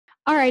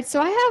All right,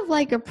 so I have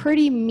like a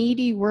pretty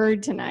meaty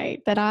word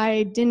tonight that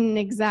I didn't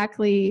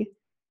exactly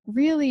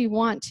really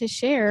want to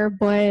share,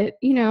 but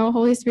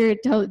Holy Spirit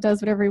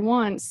does whatever He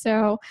wants.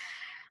 So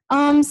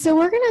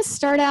we're going to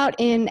start out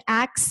in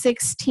Acts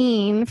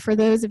 16 for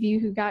those of you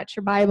who got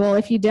your Bible.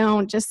 If you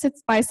don't, just sit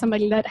by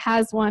somebody that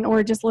has one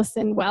or just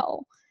listen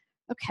well.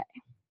 Okay.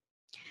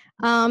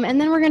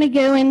 And then we're going to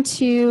go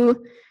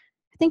into,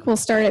 I think we'll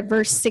start at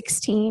verse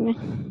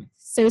 16.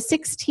 So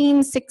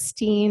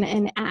 16:16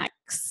 in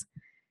Acts.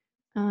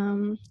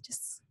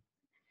 Just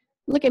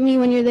look at me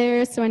when you're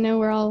there so I know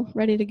we're all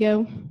ready to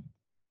go.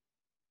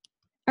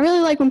 I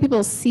really like when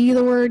people see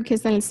the word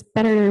because then it's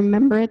better to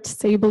remember it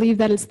so you believe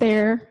that it's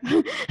there.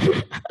 I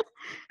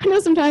know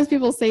sometimes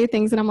people say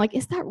things and I'm like,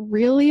 is that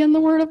really in the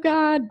Word of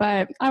God?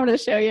 But I want to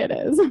show you it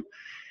is.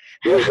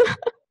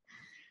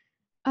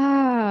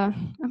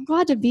 I'm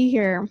glad to be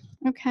here.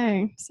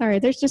 Okay, sorry,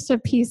 there's just a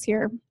piece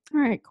here.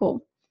 All right,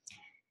 cool.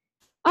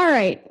 All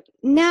right,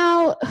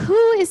 now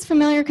who is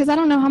familiar, because I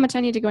don't know how much I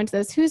need to go into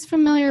this, who's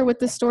familiar with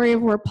the story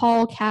of where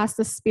Paul cast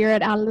the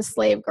spirit out of the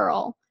slave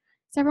girl?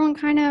 Does everyone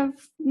kind of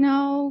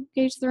know,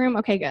 gauge the room?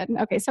 Okay, good.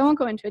 Okay, so I won't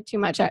go into it too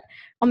much. I'll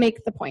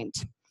make the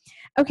point.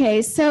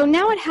 Okay, so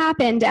now it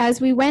happened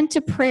as we went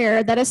to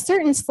prayer that a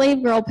certain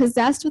slave girl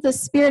possessed with a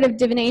spirit of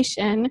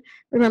divination,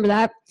 remember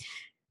that,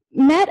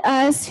 met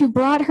us who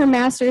brought her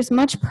masters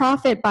much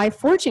profit by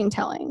fortune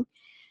telling.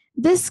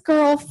 This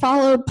girl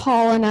followed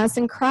Paul and us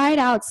and cried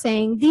out,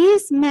 saying,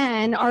 "These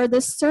men are the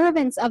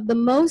servants of the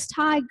Most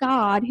High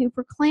God who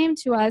proclaim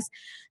to us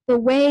the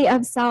way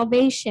of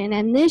salvation."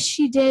 And this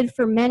she did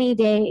for many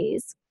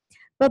days.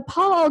 But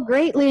Paul,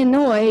 greatly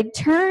annoyed,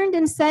 turned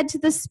and said to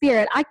the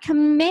spirit, "I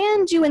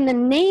command you in the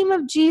name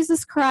of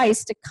Jesus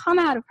Christ to come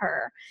out of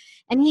her."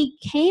 And he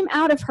came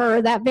out of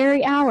her that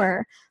very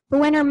hour. But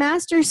when her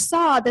masters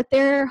saw that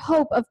their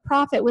hope of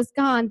profit was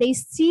gone, they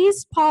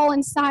seized Paul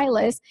and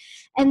Silas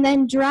and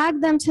then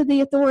dragged them to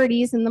the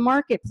authorities in the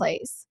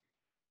marketplace.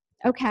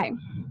 Okay.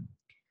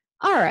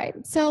 All right.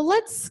 So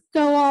let's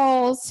go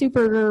all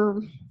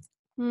super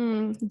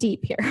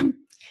deep here.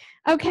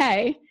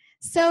 Okay.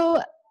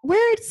 So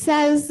where it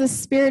says the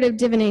spirit of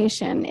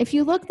divination, if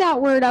you look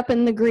that word up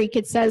in the Greek,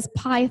 it says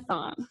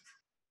Python.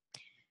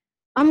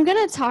 I'm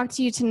going to talk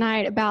to you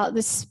tonight about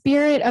the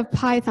spirit of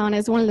Python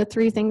as one of the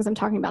three things I'm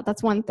talking about.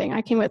 That's one thing.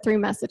 I came with 3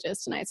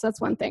 messages tonight, so that's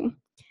one thing.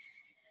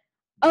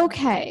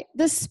 Okay,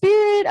 the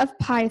spirit of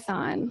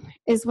Python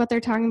is what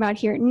they're talking about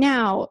here.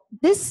 Now,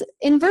 this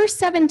in verse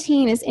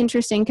 17 is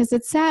interesting because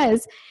it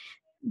says,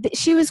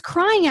 she was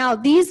crying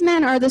out, "These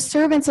men are the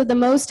servants of the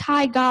Most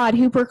High God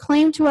who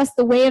proclaim to us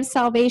the way of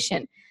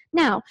salvation."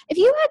 Now, if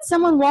you had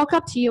someone walk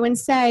up to you and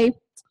say,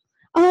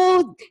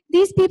 "Oh,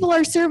 these people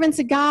are servants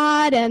of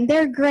God and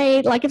they're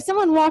great," like if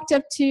someone walked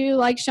up to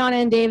like Shauna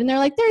and Dave and they're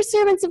like, "They're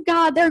servants of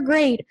God, they're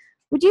great,"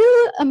 would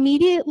you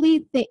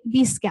immediately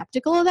be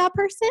skeptical of that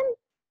person?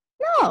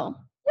 No.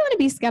 You want to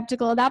be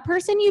skeptical of that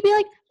person. You'd be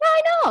like, "Yeah,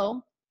 I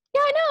know.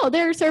 Yeah, I know.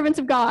 They're servants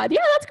of God.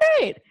 Yeah, that's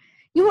great."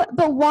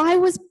 But why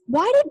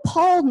did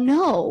Paul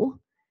know?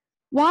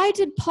 Why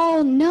did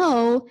Paul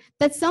know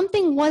that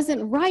something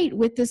wasn't right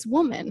with this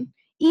woman,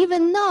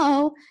 even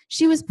though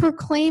she was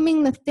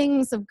proclaiming the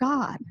things of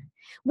God?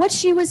 What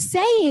she was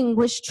saying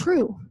was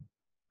true.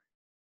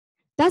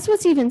 That's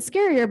what's even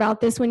scarier about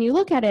this when you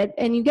look at it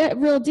and you get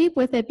real deep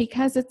with it,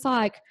 because it's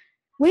like,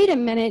 wait a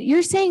minute,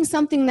 you're saying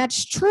something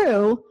that's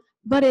true,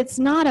 but it's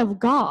not of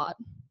God.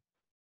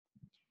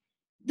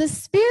 The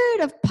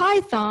spirit of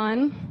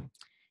Python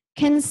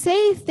can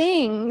say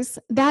things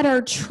that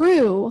are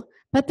true,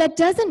 but that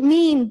doesn't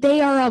mean they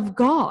are of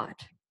God.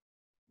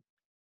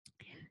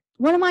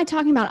 What am I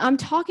talking about? I'm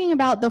talking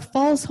about the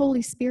false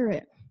Holy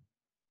Spirit.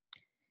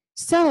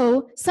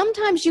 So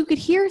sometimes you could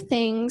hear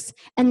things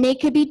and they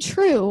could be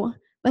true,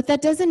 but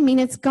that doesn't mean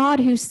it's God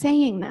who's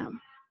saying them.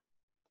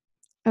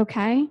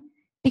 Okay?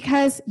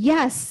 Because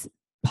yes,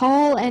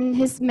 Paul and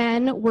his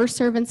men were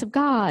servants of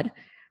God,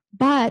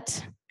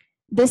 but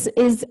this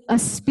is a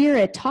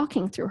spirit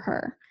talking through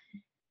her.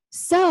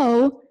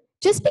 So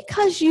just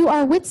because you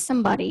are with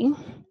somebody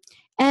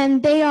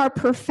and they are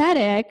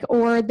prophetic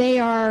or they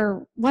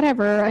are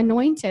whatever,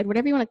 anointed,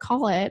 whatever you want to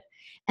call it,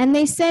 and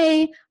they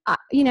say,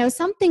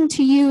 something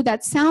to you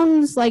that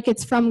sounds like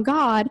it's from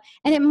God,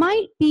 and it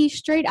might be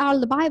straight out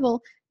of the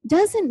Bible,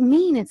 doesn't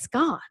mean it's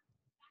God.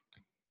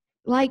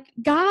 Like,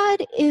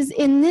 God is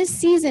in this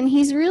season,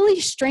 he's really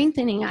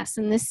strengthening us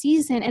in this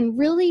season and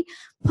really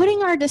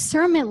putting our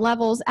discernment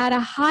levels at a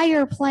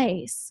higher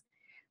place,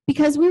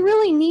 because we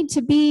really need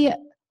to be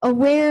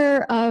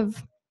aware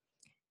of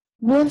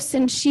wolves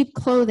in sheep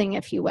clothing,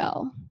 if you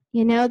will.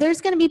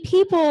 There's going to be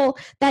people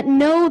that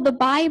know the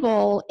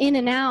Bible in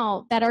and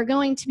out that are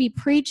going to be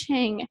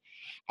preaching,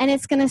 and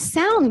it's going to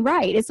sound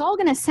right. It's all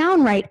going to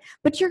sound right,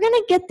 but you're going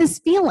to get this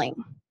feeling.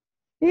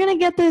 You're going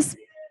to get this,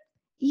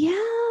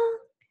 yeah,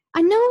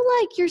 I know,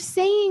 like, you're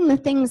saying the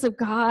things of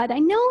God. I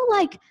know,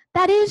 like,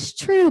 that is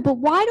true, but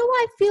why do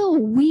I feel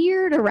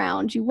weird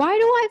around you? Why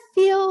do I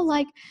feel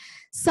like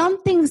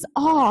something's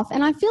off?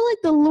 And I feel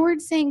like the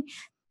Lord's saying,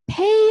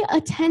 pay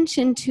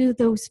attention to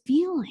those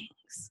feelings.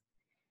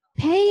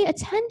 pay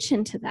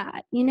attention to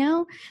that,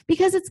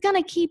 because it's going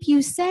to keep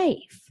you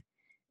safe.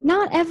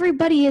 Not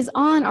everybody is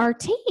on our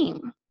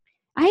team.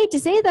 I hate to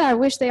say that I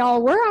wish they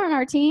all were on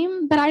our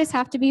team, but I just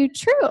have to be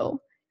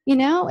true.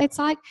 It's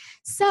like,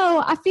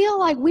 so I feel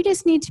like we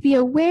just need to be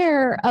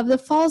aware of the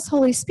false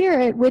Holy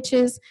Spirit, which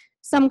is,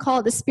 some call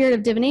it the spirit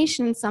of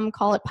divination, some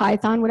call it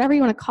Python, whatever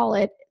you want to call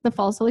it, the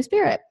false Holy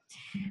Spirit.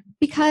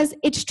 Because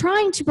it's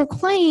trying to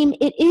proclaim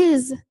it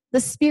is the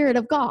Spirit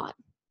of God.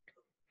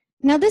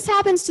 Now, this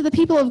happens to the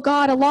people of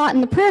God a lot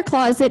in the prayer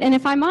closet, and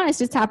if I'm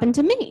honest, it's happened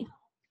to me.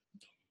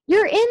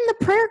 You're in the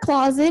prayer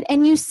closet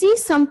and you see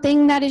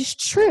something that is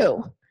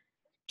true.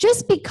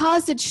 Just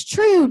because it's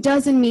true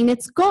doesn't mean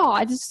it's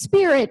God's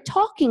Spirit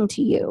talking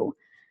to you.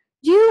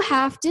 You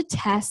have to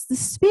test the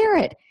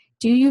Spirit.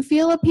 Do you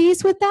feel a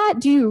peace with that?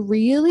 Do you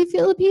really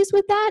feel a peace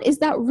with that? Is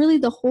that really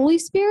the Holy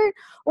Spirit?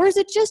 Or is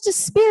it just a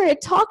spirit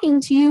talking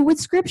to you with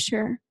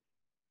Scripture?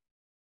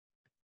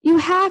 You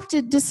have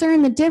to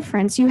discern the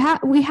difference.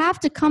 We have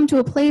to come to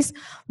a place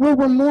where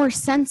we're more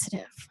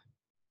sensitive,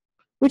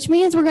 which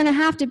means we're going to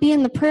have to be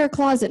in the prayer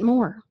closet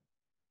more,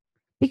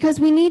 because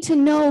we need to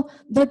know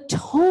the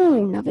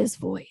tone of his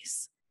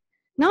voice,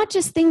 not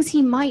just things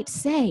he might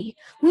say.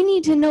 We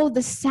need to know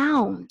the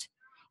sound,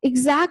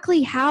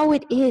 exactly how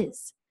it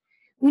is.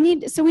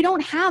 So we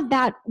don't have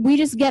that, we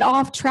just get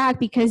off track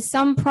because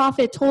some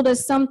prophet told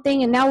us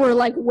something and now we're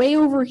like way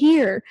over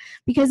here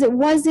because it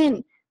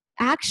wasn't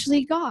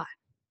actually God.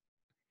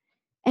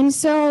 And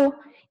so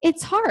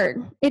it's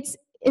hard. It's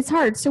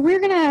hard. So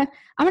I'm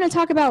going to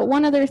talk about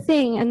one other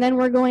thing, and then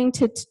we're going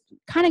to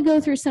kind of go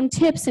through some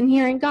tips in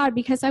hearing God,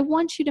 because I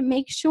want you to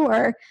make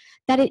sure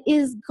that it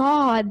is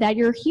God that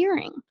you're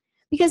hearing.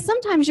 Because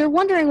sometimes you're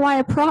wondering why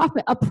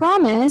a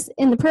promise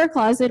in the prayer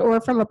closet or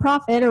from a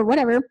prophet or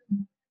whatever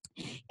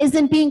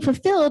isn't being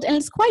fulfilled, and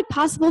it's quite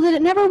possible that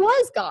it never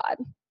was God.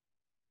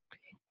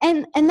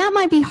 And that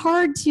might be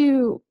hard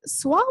to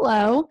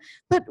swallow,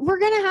 but we're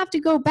going to have to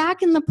go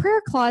back in the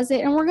prayer closet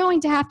and we're going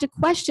to have to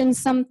question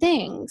some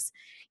things.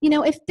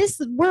 If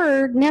this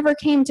word never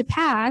came to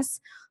pass,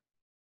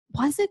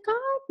 was it God?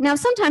 Now,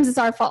 sometimes it's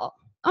our fault.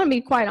 I'm going to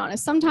be quite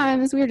honest.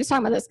 Sometimes, we were just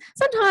talking about this,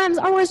 sometimes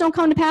our words don't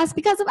come to pass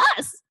because of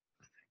us,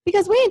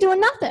 because we ain't doing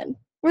nothing.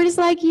 We're just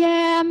like,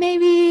 yeah,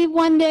 maybe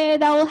one day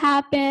that will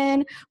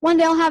happen. One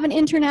day I'll have an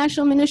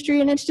international ministry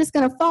and it's just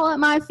going to fall at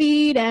my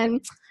feet and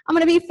I'm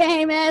going to be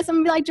famous. I'm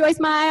going to be like Joyce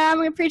Meyer. I'm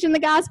going to preach in the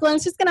gospel and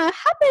it's just going to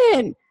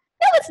happen.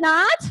 No, it's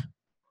not.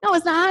 No,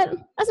 it's not.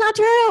 That's not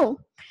true.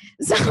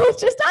 So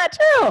it's just not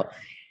true.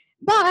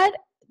 But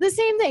the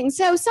same thing.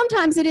 So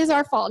sometimes it is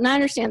our fault, and I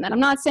understand that. I'm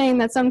not saying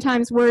that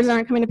sometimes words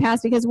aren't coming to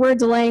pass because we're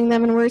delaying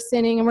them and we're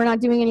sinning and we're not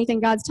doing anything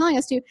God's telling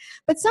us to.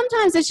 But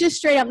sometimes it's just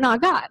straight up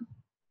not God.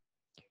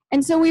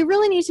 And so we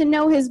really need to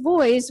know his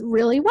voice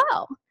really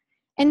well.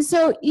 And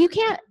so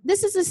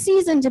this is a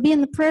season to be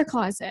in the prayer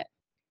closet.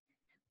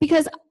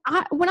 Because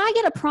when I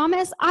get a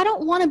promise, I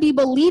don't want to be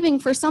believing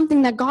for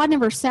something that God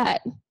never said.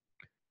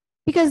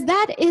 Because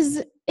that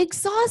is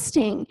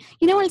exhausting.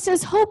 When it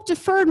says hope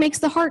deferred makes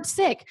the heart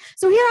sick.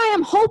 So here I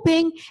am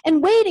hoping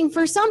and waiting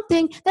for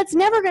something that's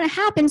never going to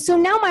happen. So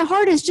now my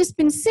heart has just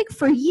been sick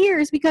for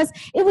years because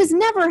it was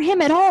never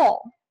him at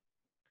all.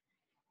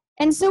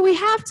 And so we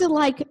have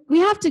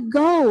to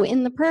go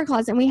in the prayer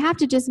closet and we have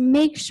to just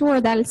make sure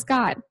that it's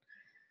God.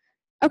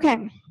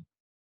 Okay.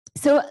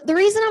 So the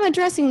reason I'm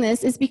addressing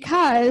this is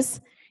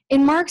because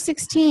in Mark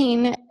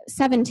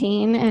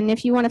 16:17, and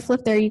if you want to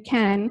flip there, you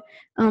can,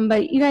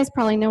 but you guys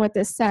probably know what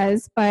this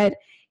says, but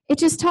it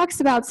just talks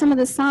about some of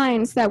the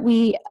signs how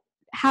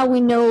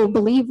we know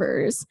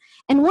believers.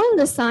 And one of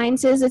the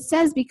signs is, it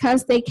says,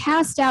 because they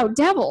cast out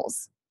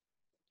devils.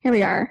 Here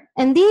we are.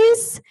 And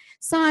these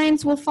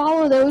signs will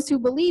follow those who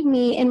believe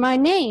me in my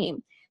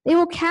name. They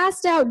will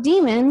cast out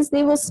demons.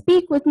 They will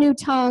speak with new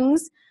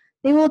tongues.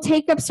 They will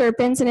take up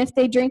serpents, and if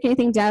they drink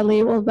anything deadly,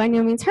 it will by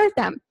no means hurt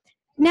them.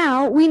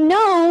 Now, we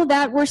know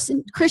that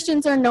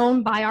Christians are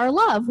known by our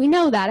love. We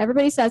know that.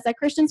 Everybody says that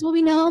Christians will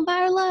be known by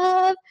our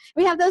love.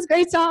 We have those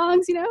great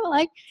songs,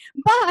 but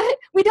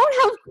we don't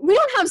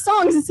have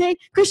songs that say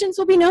Christians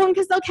will be known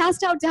because they'll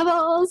cast out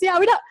devils. Yeah,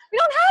 we don't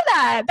have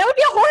that. That would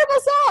be a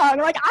horrible song.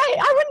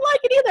 I wouldn't like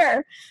it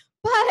either.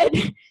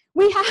 But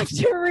we have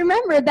to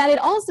remember that it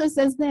also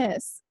says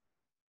this,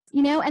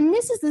 and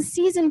this is the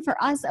season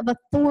for us of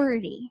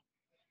authority.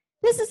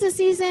 This is the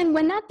season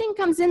when that thing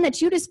comes in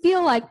that you just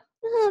feel like,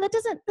 oh, that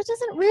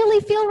doesn't really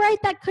feel right.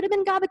 That could have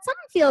been God, but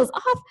something feels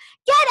off.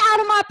 Get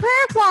out of my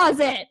prayer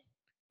closet.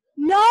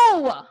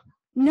 No,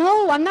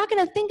 I'm not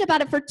going to think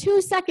about it for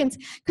 2 seconds,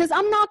 because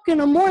I'm not going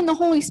to mourn the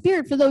Holy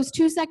Spirit for those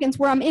 2 seconds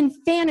where I'm in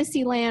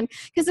fantasy land,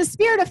 because the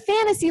spirit of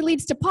fantasy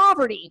leads to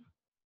poverty.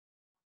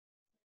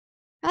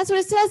 That's what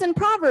it says in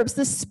Proverbs.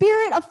 The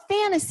spirit of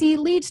fantasy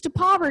leads to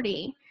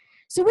poverty.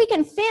 So we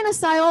can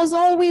fantasize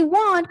all we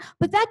want,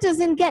 but that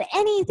doesn't get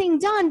anything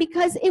done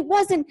because it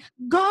wasn't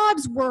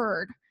God's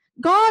word.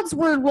 God's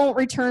word won't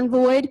return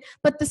void,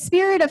 but the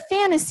spirit of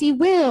fantasy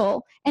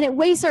will. And it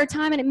wastes our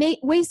time, and it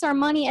wastes our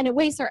money, and it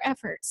wastes our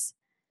efforts.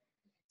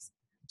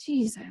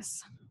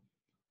 Jesus.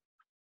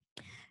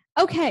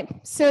 Okay,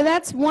 so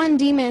that's one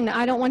demon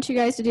I don't want you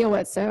guys to deal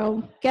with.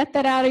 So get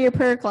that out of your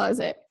prayer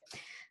closet.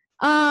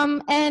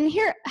 And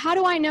here, how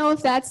do I know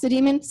if that's the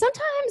demon?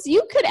 Sometimes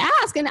you could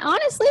ask, and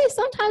honestly,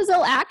 sometimes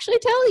they'll actually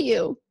tell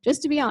you,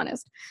 just to be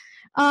honest.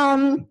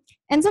 And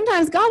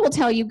sometimes God will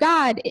tell you,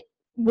 God,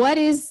 what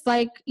is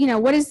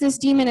this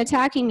demon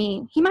attacking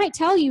me? He might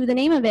tell you the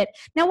name of it.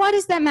 Now, why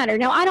does that matter?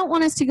 Now, I don't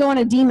want us to go on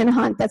a demon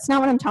hunt. That's not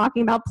what I'm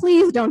talking about.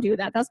 Please don't do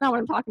that. That's not what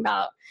I'm talking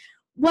about.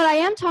 What I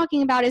am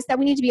talking about is that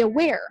we need to be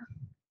aware.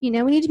 We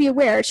need to be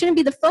aware. It shouldn't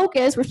be the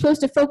focus. We're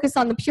supposed to focus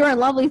on the pure and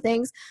lovely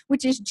things,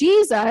 which is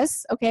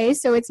Jesus, okay?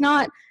 So it's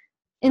not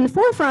in the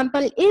forefront,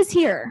 but it is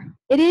here.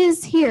 It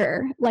is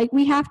here. Like,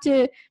 we have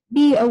to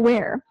be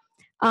aware.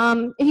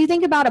 If you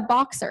think about a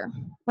boxer,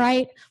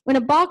 right? When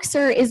a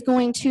boxer is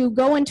going to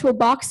go into a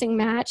boxing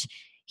match,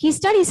 he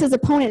studies his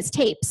opponent's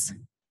tapes.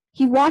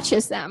 He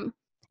watches them,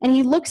 and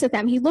he looks at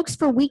them. He looks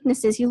for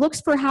weaknesses. He looks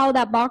for how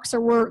that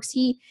boxer works.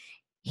 He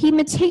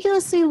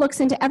meticulously looks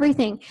into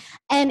everything.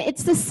 And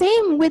it's the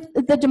same with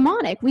the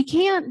demonic. We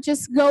can't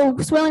just go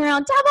swirling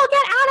around, devil,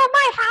 get out of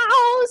my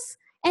house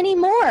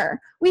anymore.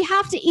 We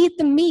have to eat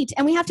the meat,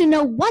 and we have to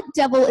know what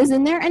devil is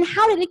in there and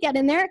how did it get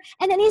in there,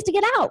 and it needs to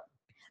get out.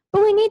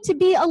 But we need to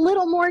be a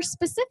little more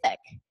specific,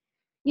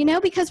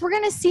 because we're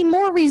going to see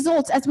more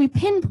results as we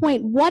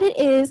pinpoint what it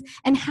is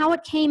and how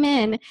it came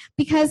in,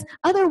 because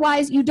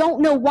otherwise you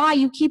don't know why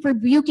you keep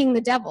rebuking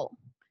the devil.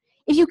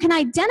 If you can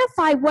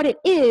identify what it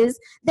is,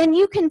 then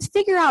you can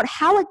figure out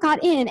how it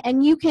got in,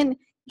 and you can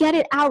get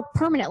it out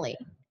permanently.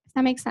 If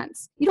that makes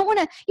sense. You don't want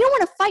to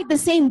fight the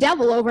same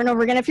devil over and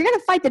over again. If you're going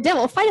to fight the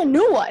devil, fight a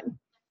new one.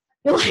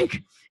 You're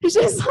like, it's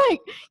just like,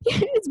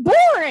 it's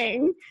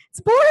boring.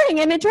 It's boring,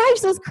 and it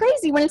drives us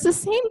crazy when it's the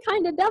same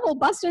kind of devil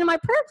busting in my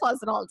prayer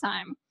closet all the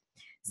time.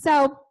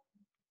 So,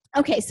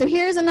 okay, so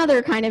here's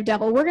another kind of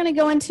devil. We're going to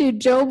go into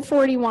Job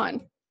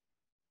 41.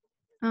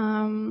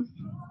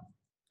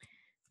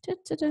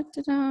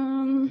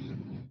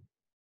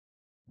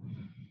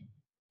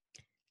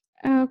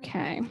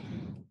 Okay.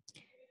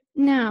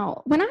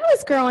 Now, when I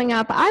was growing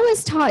up, I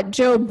was taught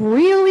Job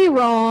really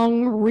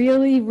wrong,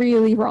 really,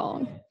 really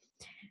wrong.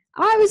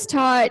 I was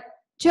taught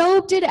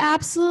Job did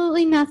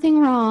absolutely nothing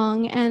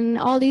wrong, and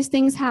all these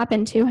things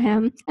happened to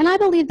him. And I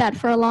believed that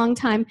for a long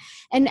time.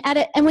 And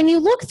when you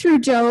look through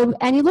Job,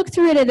 and you look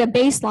through it at a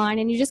baseline,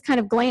 and you just kind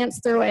of glance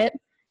through it,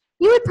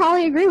 you would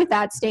probably agree with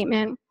that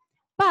statement.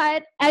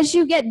 But as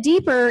you get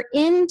deeper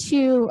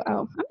into,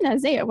 I'm in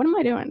Isaiah. What am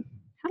I doing?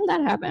 How did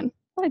that happen?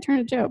 How did I turn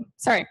to Job?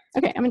 Sorry.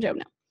 Okay, I'm in Job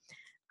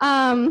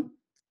now.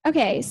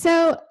 Okay,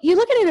 so you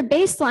look at it at a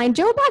baseline.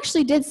 Job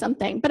actually did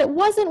something, but it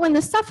wasn't when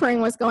the suffering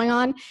was going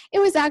on. It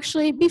was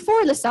actually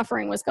before the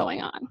suffering was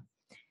going on.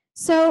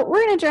 So we're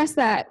going to address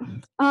that.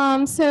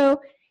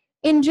 So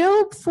in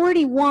Job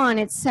 41,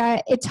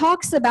 it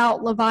talks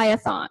about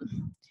Leviathan.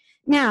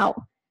 Now,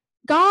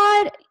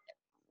 God...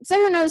 Does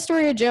everyone know the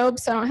story of Job,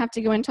 so I don't have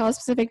to go into all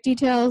specific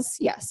details?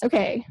 Yes,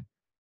 okay.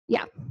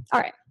 Yeah, all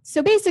right.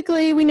 So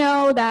basically, we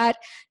know that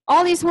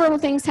all these horrible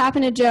things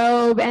happened to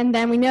Job, and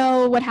then we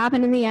know what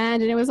happened in the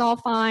end, and it was all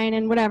fine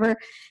and whatever,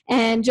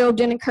 and Job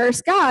didn't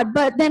curse God.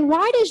 But then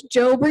why does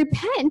Job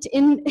repent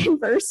in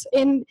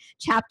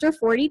chapter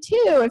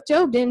 42 if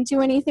Job didn't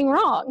do anything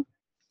wrong?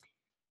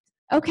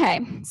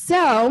 Okay,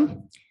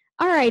 so,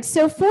 all right,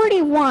 so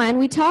 41,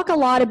 we talk a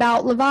lot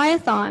about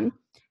Leviathan.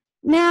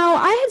 Now,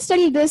 I had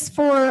studied this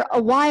for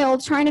a while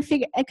trying to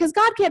figure, because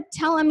God kept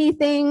telling me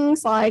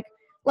things like,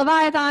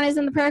 Leviathan is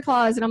in the prayer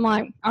closet. And I'm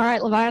like, all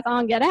right,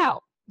 Leviathan, get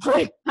out.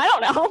 Like, I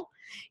don't know,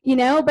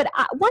 but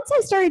once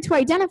I started to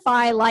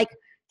identify, like,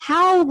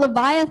 how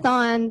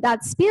Leviathan,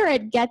 that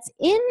spirit, gets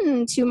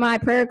into my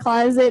prayer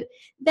closet,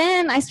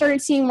 then I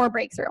started seeing more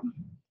breakthrough.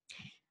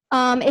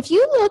 If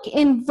you look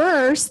in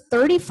verse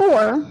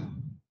 34,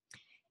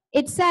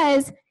 it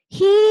says,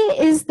 he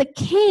is the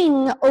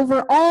king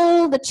over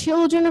all the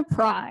children of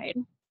pride.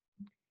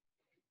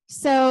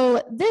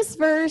 So this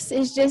verse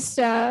is just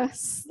a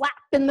slap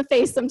in the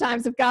face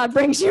sometimes if God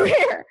brings you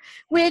here,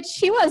 which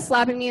he was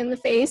slapping me in the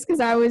face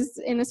because I was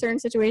in a certain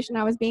situation.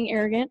 I was being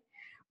arrogant.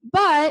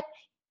 But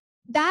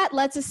that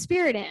lets a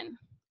spirit in,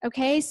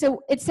 okay?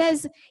 So it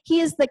says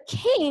he is the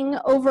king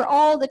over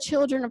all the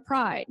children of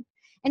pride.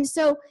 And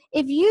so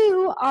if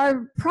you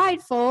are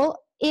prideful,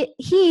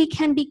 he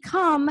can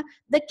become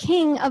the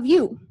king of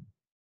you.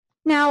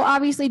 Now,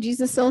 obviously,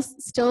 Jesus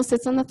still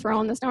sits on the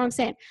throne. That's not what I'm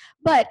saying.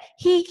 But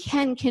he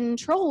can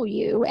control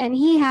you, and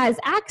he has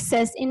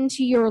access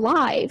into your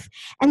life.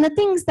 And the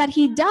things that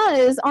he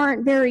does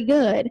aren't very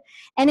good.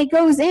 And it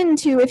goes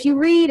into, if you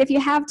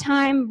have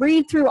time,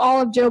 read through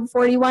all of Job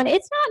 41.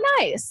 It's not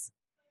nice.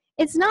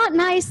 It's not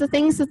nice, the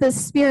things that the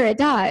Spirit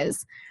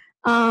does.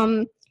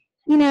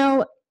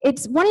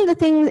 It's one of the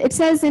things, it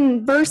says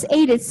in verse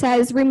 8, it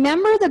says,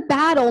 remember the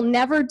battle,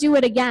 never do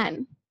it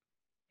again.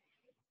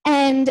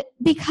 And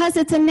because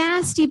it's a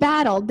nasty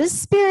battle, this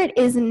spirit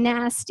is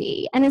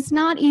nasty, and it's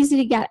not easy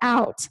to get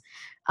out.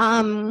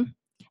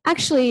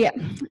 Actually,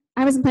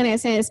 I wasn't planning on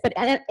saying this, but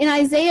in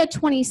Isaiah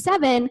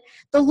 27,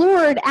 the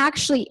Lord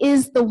actually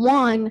is the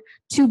one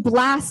to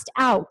blast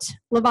out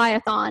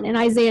Leviathan in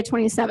Isaiah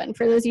 27,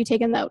 for those of you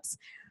taking notes.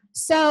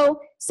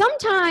 So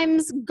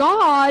sometimes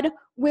God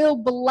will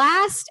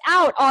blast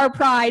out our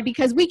pride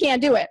because we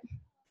can't do it.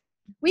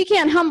 We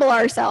can't humble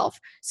ourselves.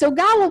 So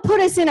God will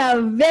put us in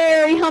a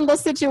very humble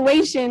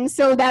situation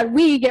so that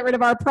we get rid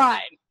of our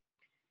pride.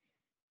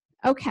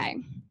 Okay.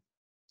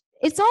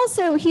 He's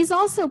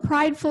also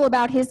prideful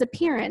about his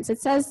appearance. It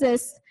says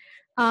this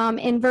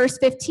in verse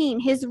 15.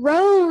 His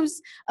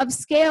rows of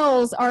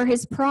scales are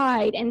his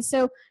pride. And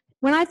so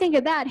when I think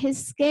of that,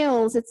 his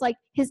scales, it's like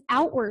his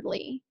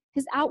outwardly,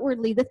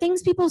 the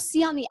things people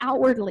see on the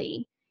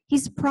outwardly.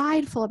 He's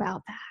prideful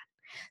about that.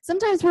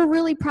 Sometimes we're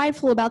really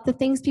prideful about the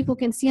things people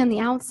can see on the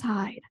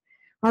outside.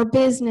 Our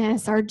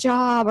business, our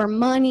job, our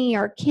money,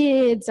 our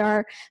kids,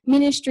 our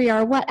ministry,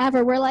 or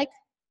whatever. We're like,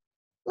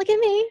 look at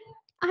me.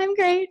 I'm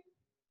great.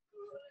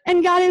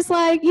 And God is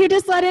like, you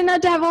just let in a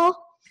devil.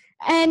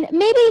 And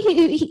maybe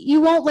you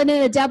won't let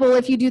in a devil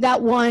if you do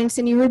that once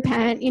and you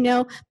repent,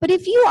 But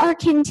if you are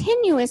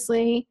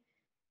continuously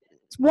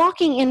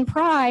walking in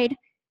pride,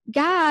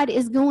 God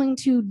is going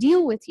to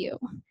deal with you.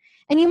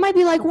 And you might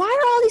be like, why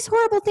are all these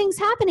horrible things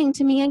happening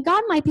to me? And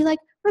God might be like,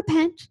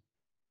 repent.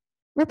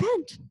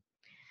 Repent.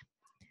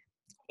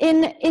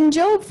 In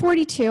Job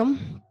 42,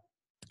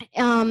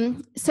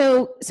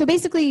 so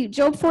basically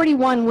Job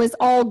 41 was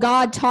all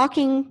God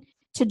talking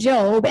to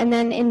Job, and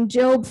then in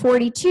Job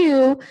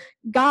 42,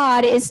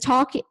 Job is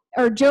talking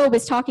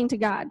to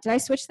God. Did I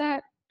switch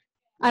that?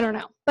 I don't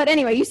know. But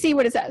anyway, you see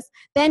what it says.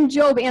 Then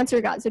Job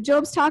answered God. So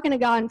Job's talking to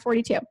God in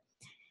 42.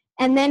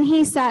 And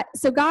then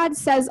so God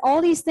says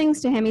all these things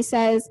to him. He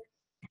says,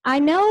 I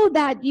know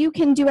that you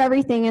can do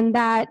everything and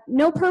that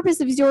no purpose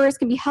of yours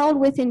can be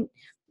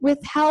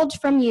withheld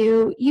from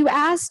you. You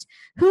asked,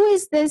 who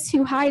is this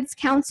who hides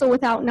counsel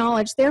without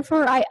knowledge?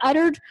 Therefore, I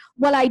uttered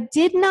what I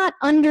did not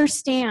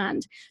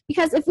understand.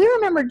 Because if we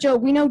remember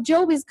Job, we know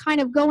Job is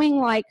kind of going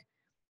like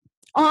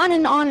on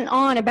and on and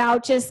on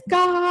about just,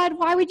 God,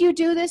 why would you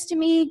do this to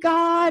me?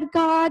 God,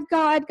 God,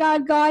 God,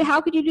 God, God,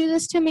 how could you do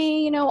this to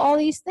me? All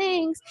these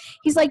things.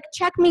 He's like,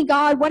 check me,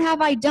 God. What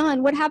have I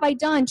done? What have I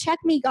done? Check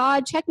me,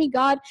 God. Check me,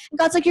 God. And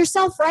God's like, you're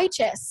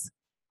self-righteous.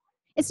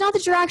 It's not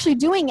that you're actually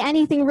doing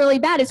anything really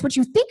bad. It's what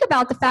you think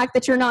about the fact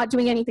that you're not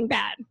doing anything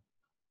bad.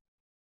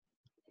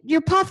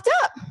 You're puffed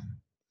up.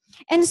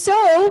 And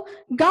so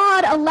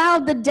God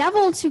allowed the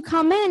devil to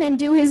come in and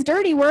do his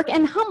dirty work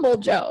and humble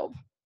Job.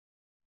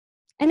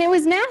 And it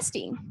was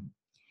nasty.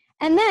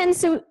 And then,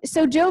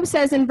 so Job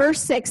says in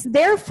verse 6,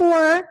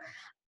 therefore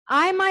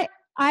I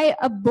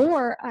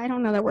abhor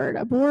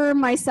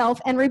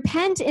myself and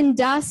repent in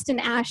dust and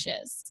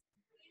ashes.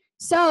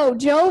 So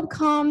Job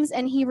comes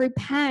and he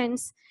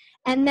repents.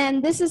 And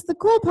then this is the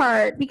cool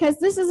part, because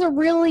this is a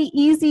really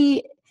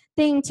easy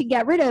thing to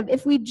get rid of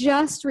if we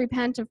just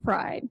repent of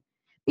pride.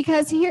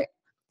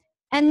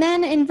 And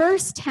then in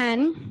verse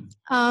 10,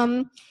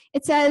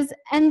 it says,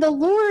 and the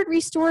Lord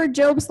restored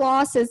Job's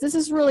losses. This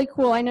is really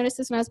cool. I noticed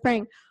this when I was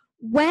praying.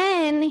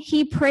 When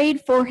he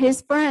prayed for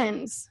his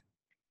friends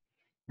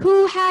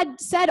who had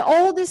said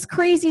all this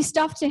crazy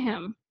stuff to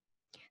him.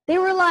 They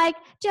were like,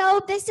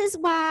 Job, this is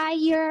why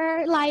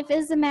your life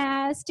is a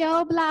mess.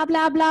 Job, blah,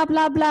 blah, blah,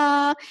 blah,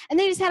 blah. And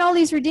they just had all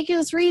these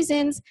ridiculous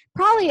reasons.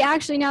 Probably,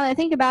 actually, now that I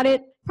think about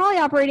it, probably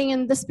operating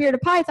in the spirit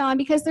of Python,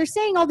 because they're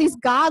saying all these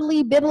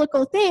godly,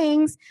 biblical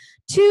things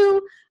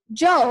to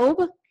Job,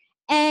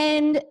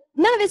 and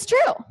none of it's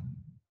true.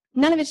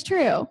 None of it's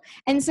true.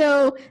 And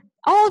so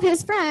all of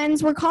his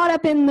friends were caught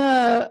up in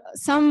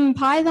some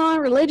Python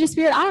religious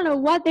spirit. I don't know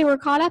what they were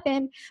caught up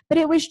in, but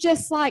it was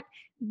just like,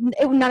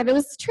 none of it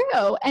was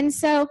true. And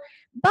so,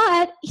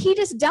 but he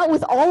just dealt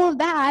with all of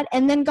that.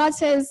 And then God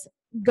says,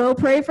 go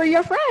pray for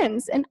your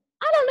friends. And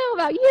I don't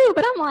know about you,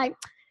 but I'm like,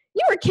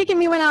 you were kicking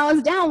me when I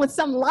was down with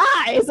some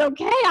lies,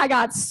 okay? I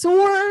got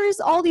sores.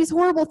 All these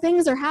horrible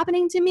things are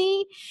happening to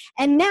me.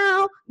 And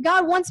now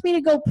God wants me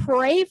to go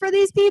pray for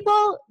these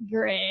people?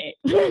 Great.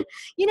 And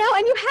you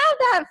have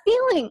that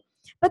feeling.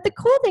 But the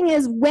cool thing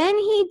is when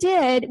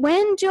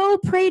Job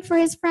prayed for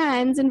his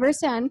friends in verse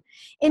 10,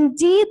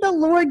 indeed the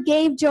Lord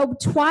gave Job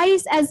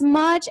twice as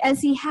much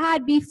as he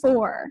had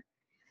before.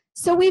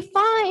 So we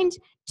find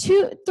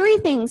three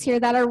things here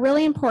that are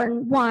really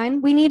important.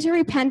 One, we need to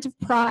repent of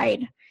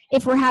pride.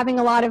 If we're having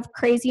a lot of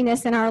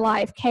craziness in our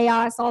life,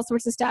 chaos, all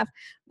sorts of stuff,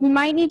 we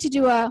might need to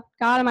do God,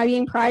 am I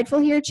being prideful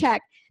here?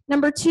 Check.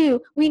 Number two,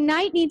 we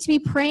might need to be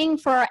praying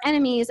for our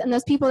enemies and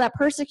those people that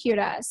persecute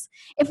us.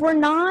 If we're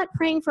not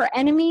praying for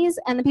enemies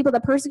and the people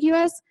that persecute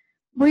us,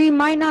 we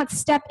might not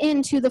step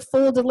into the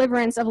full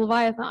deliverance of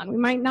Leviathan. We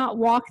might not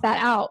walk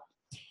that out.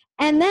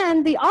 And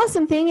then the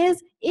awesome thing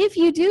is, if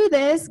you do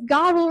this,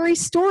 God will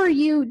restore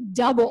you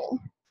double.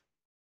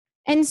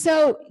 And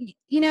so,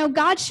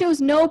 God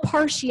shows no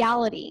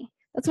partiality.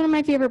 That's one of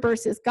my favorite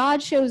verses.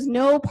 God shows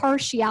no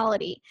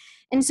partiality.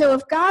 And so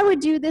if God would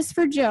do this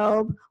for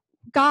Job,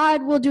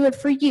 God will do it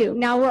for you.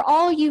 Now, we're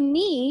all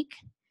unique,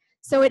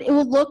 So it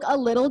will look a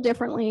little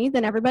differently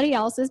than everybody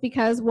else's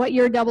because what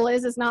your double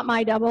is not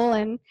my double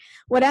and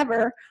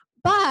whatever.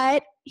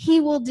 But he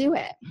will do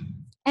it.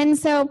 And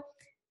so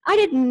I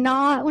did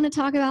not want to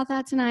talk about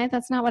that tonight.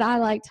 That's not what I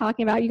like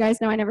talking about. You guys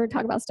know I never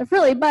talk about stuff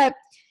really, but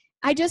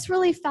I just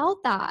really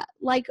felt that,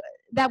 like,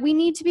 that we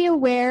need to be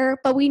aware,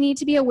 but we need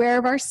to be aware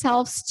of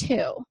ourselves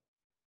too.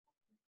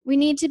 We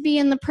need to be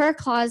in the prayer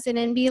closet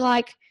and be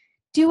like,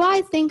 do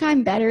I think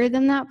I'm better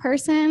than that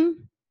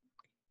person?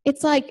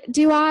 It's like,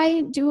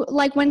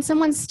 like when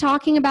someone's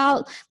talking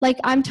about, like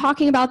I'm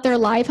talking about their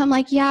life, I'm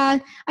like, yeah,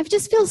 I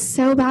just feel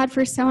so bad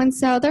for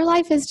so-and-so. Their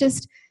life is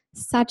just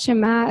such a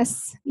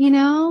mess, you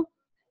know?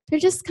 They're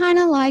just kind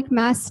of like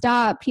messed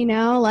up, you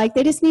know? Like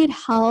they just need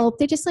help.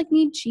 They just like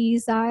need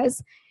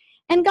Jesus.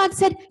 And God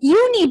said,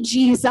 you need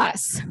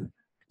Jesus.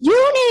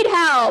 You need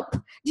help.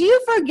 Do you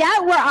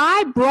forget where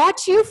I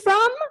brought you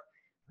from?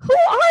 Who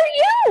are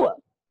you?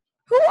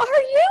 Who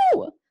are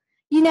you?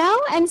 You know?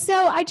 And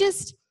so I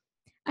just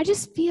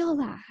feel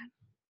that.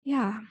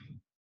 Yeah.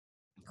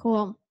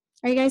 Cool.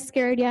 Are you guys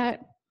scared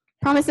yet?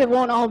 Promise it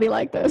won't all be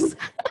like this.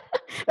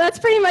 That's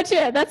pretty much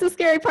it. That's the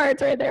scary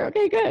parts right there.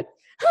 Okay, good.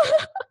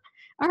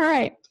 All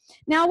right.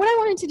 Now, what I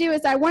wanted to do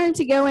is I wanted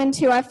to go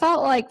into, I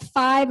felt like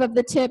 5 of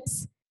the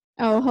tips.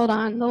 Oh, hold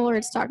on. The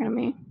Lord's talking to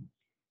me.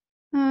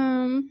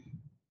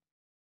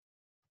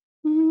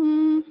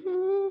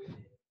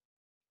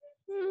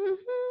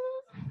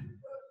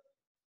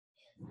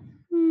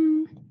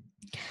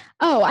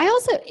 Oh, I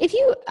also,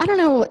 I don't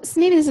know,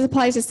 maybe this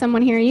applies to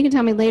someone here. You can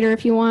tell me later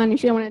if you want,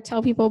 if you don't want to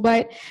tell people.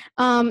 But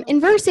in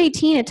verse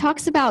 18, it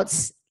talks about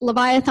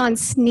Leviathan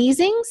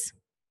sneezings.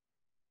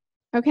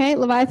 Okay,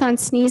 Leviathan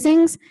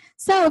sneezings.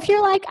 So if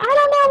you're like, I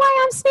don't know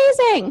why I'm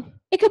sneezing,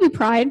 it could be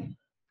pride.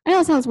 I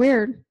know it sounds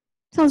weird.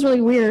 It sounds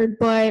really weird,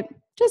 but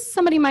just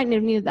somebody might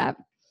have needed that.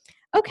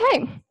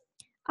 Okay,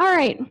 all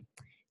right.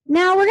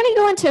 Now we're going to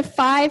go into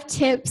 5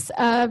 tips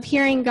of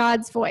hearing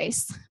God's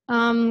voice.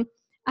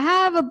 I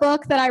have a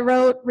book that I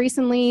wrote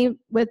recently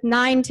with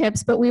 9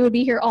 tips, but we would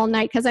be here all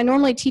night because I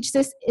normally teach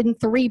this in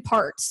 3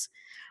 parts.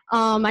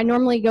 I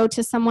normally go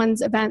to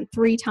someone's event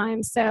 3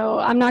 times, so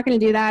I'm not going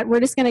to do that. We're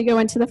just going to go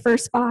into the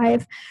first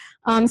 5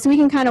 so we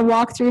can kind of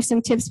walk through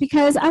some tips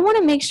because I want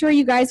to make sure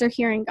you guys are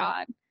hearing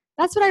God.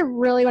 That's what I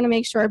really want to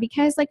make sure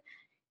because, like,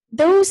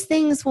 those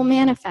things will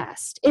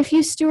manifest. If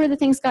you steward the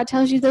things God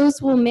tells you,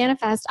 those will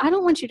manifest. I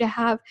don't want you to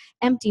have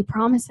empty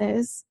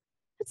promises.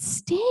 It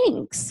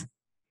stinks.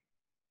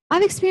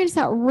 I've experienced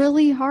that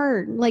really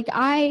hard. Like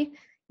and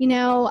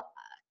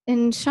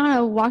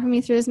Shauna walking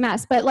me through this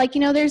mess, but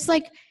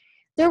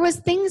there was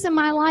things in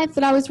my life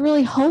that I was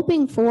really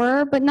hoping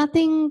for, but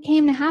nothing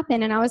came to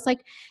happen. And I was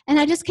like, and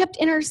I just kept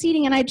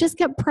interceding and I just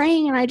kept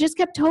praying and I just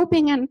kept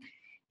hoping.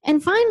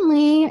 And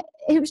finally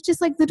it was just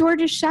like the door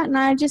just shut and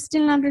I just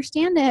didn't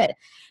understand it.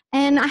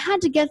 And I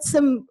had to get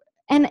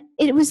and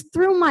it was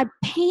through my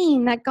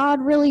pain that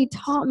God really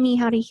taught me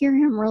how to hear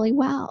him really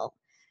well.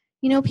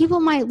 You know, people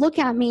might look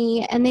at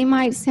me and they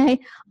might say,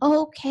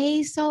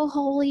 okay, so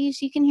holy,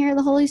 she can hear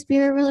the Holy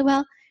Spirit really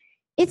well.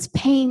 It's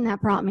pain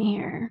that brought me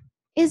here.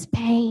 It's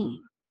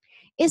pain.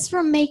 It's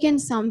from making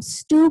some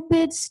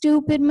stupid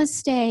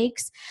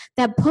mistakes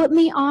that put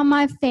me on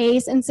my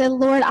face and said,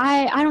 Lord,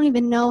 I don't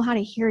even know how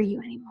to hear you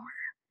anymore.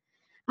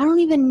 I don't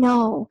even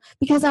know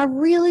because I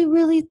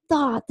really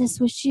thought this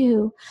was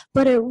you,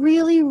 but it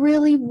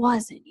really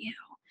wasn't you.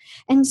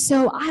 And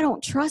so I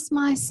don't trust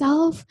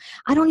myself.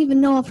 I don't even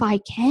know if I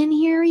can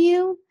hear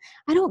you.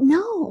 I don't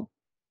know,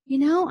 you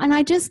know? And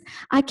I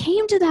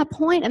came to that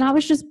point and I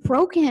was just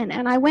broken.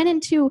 And I went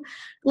into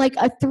like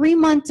a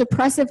 3-month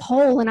depressive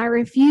hole and I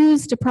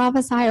refused to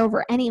prophesy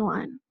over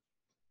anyone.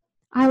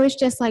 I was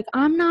just like,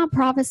 I'm not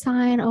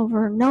prophesying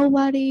over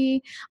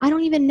nobody. I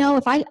don't even know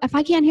if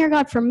I can't hear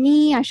God for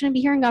me, I shouldn't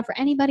be hearing God for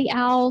anybody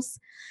else,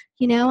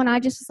 you know? And I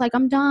just was like,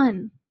 I'm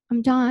done.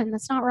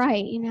 That's not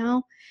right, you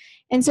know?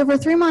 And so for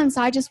 3 months,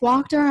 I just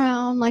walked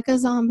around like a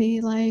zombie,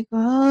 like,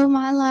 oh,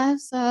 my life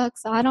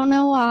sucks. I don't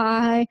know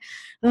why.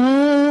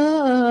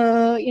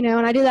 You know,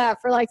 and I did that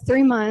for like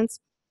 3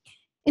 months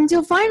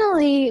until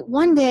finally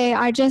one day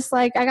I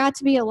got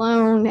to be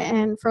alone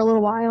and for a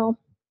little while.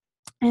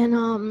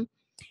 And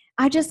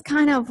I just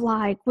kind of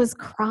like was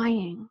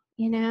crying,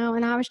 you know,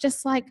 and I was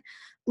just like,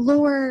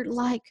 Lord,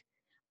 like,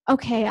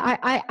 okay,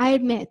 I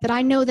admit that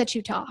I know that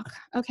you talk,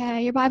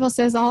 okay? Your Bible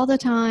says all the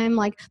time,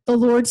 like, the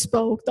Lord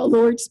spoke,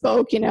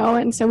 you know?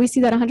 And so we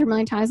see that 100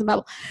 million times in the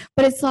Bible.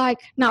 But it's like,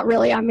 not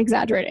really, I'm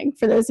exaggerating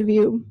for those of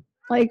you,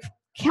 like,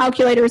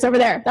 calculators over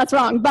there. That's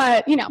wrong,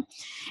 but, you know.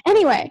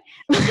 Anyway,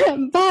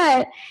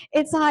 but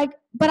it's like,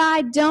 but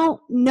I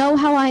don't know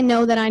how I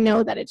know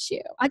that it's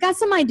you. I got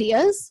some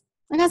ideas.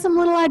 I got some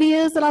little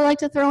ideas that I like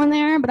to throw in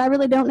there, but I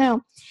really don't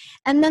know.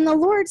 And then the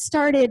Lord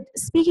started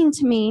speaking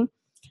to me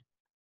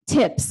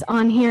tips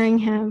on hearing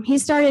him. He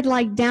started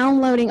like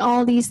downloading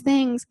all these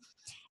things.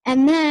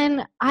 And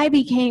then I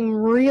became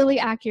really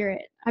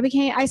accurate.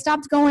 I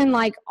stopped going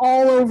like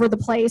all over the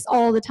place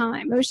all the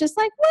time. It was just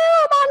like, well,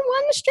 I'm on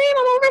one stream,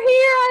 I'm over here,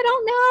 I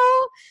don't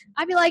know.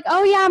 I'd be like,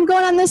 oh yeah, I'm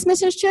going on this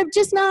missions trip,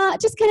 just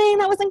kidding,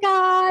 that wasn't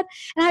God.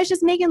 And I was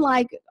just making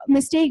like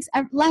mistakes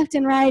left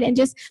and right,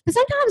 but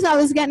sometimes I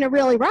was getting it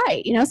really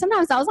right,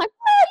 sometimes I was like,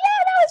 oh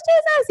yeah, that was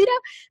Jesus,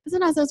 but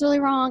sometimes I was really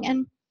wrong.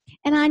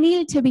 And I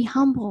needed to be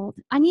humbled.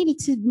 I needed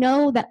to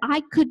know that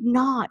I could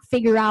not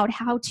figure out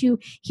how to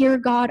hear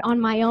God on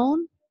my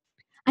own.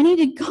 I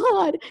needed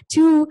God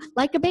to,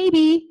 like a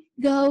baby,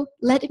 go,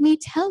 let me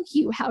tell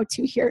you how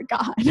to hear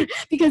God,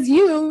 because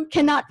you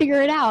cannot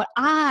figure it out.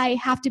 I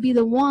have to be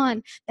the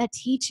one that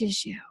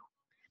teaches you.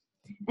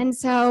 And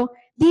so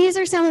these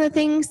are some of the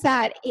things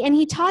and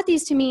he taught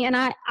these to me,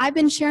 and I've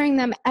been sharing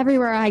them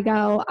everywhere I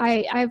go.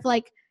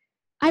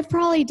 I've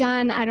probably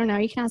done, I don't know,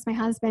 you can ask my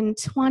husband,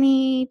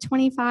 20,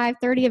 25,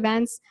 30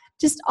 events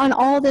just on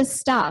all this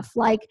stuff.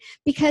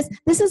 Because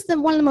this is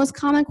one of the most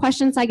common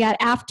questions I get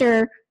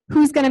after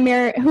who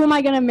am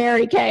I going to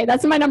marry, Kay?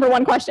 That's my number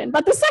one question.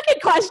 But the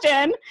second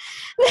question,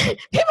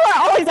 people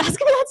are always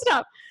asking me that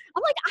stuff.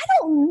 I'm like, I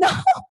don't know.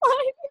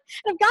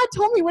 And if God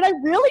told me, would I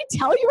really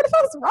tell you? What if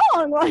I was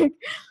wrong?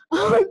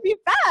 Oh, it'd be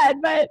bad.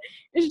 But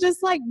it's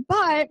just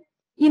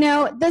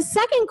the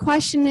second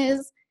question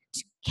is,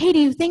 Kay, do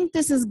you think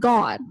this is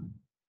God?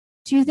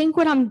 Do you think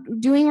what I'm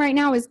doing right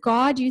now is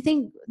God? Do you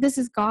think this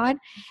is God?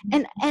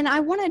 And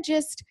I want to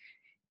just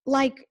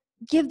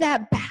give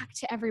that back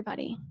to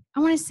everybody.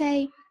 I want to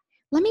say,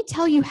 let me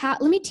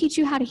teach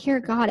you how to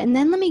hear God, and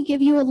then let me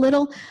give you a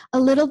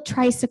little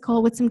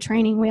tricycle with some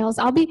training wheels.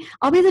 I'll be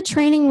the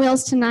training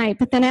wheels tonight,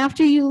 but then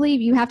after you leave,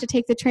 you have to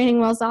take the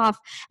training wheels off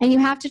and you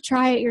have to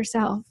try it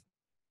yourself.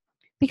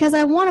 Because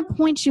I want to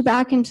point you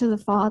back into the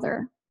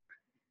Father.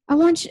 I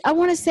want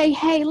to say,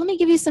 hey, let me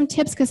give you some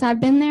tips because I've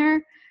been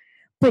there,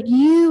 but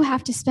you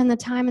have to spend the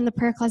time in the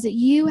prayer closet.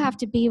 You have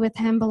to be with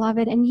him,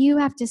 beloved, and you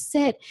have to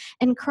sit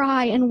and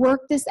cry and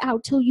work this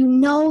out till you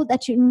know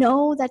that you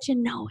know that you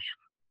know him.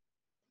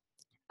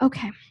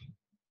 Okay.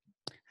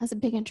 That's a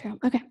big intro.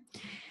 Okay.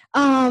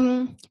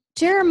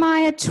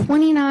 Jeremiah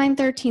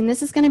 29:13.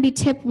 This is going to be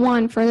tip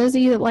 1 for those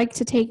of you that like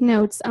to take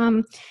notes.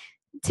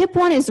 Tip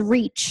 1 is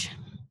reach.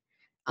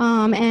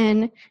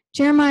 And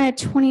Jeremiah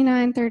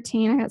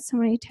 29:13. I got so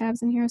many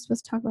tabs in here. I'm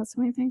supposed to talk about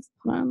so many things.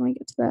 Hold on, let me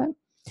get to that.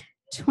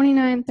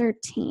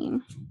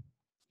 29:13.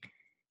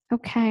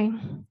 Okay.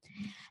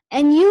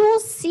 And you will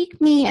seek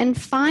me and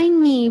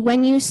find me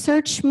when you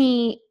search for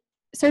me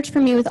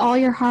with all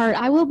your heart.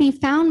 I will be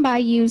found by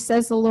you,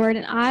 says the Lord,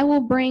 and I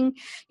will bring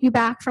you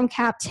back from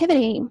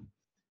captivity.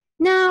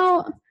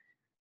 Now,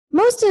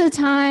 most of the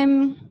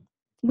time,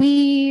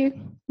 we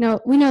know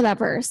that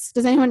verse.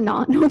 Does anyone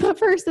not know that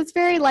verse? It's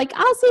very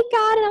I'll seek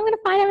God and I'm going to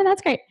find him, and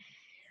that's great.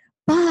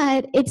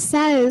 But it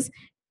says,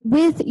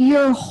 with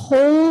your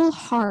whole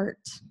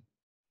heart.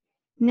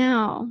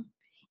 Now,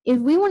 if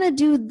we want to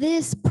do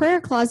this prayer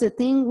closet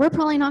thing, we're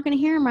probably not going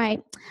to hear him right.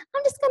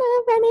 I'm just going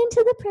to run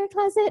into the prayer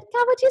closet.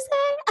 God, what'd you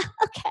say?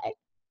 Okay.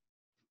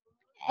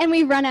 And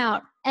we run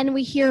out and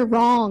we hear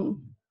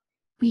wrong.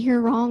 We hear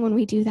wrong when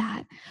we do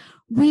that.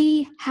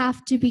 We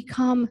have to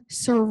become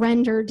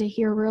surrendered to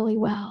hear really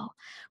well.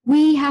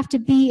 We have to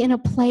be in a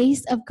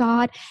place of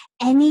God.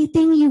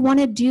 Anything you want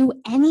to do,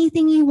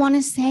 anything you want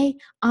to say,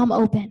 I'm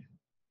open.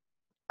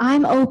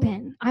 I'm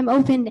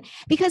open.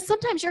 Because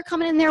sometimes you're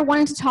coming in there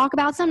wanting to talk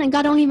about something and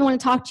God don't even want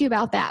to talk to you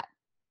about that.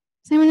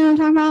 Does anyone know what I'm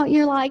talking about?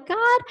 You're like, God,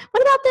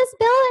 what about this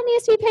bill that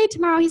needs to be paid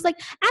tomorrow? He's like,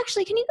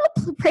 actually, can you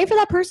go pray for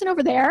that person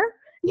over there?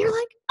 And you're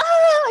like,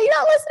 oh, you're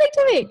not listening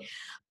to me.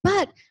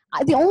 But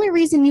the only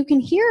reason you can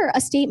hear a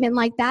statement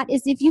like that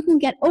is if you can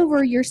get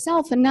over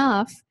yourself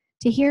enough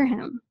to hear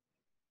him.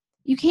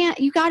 You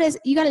got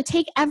to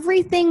take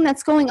everything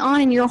that's going on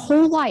in your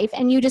whole life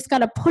and you just got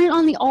to put it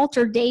on the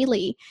altar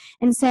daily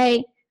and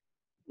say,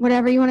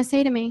 whatever you want to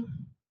say to me,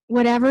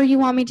 whatever you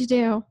want me to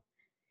do.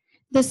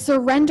 The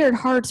surrendered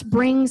hearts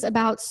brings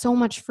about so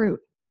much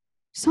fruit.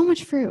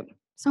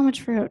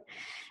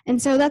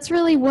 And so that's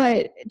really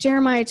what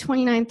Jeremiah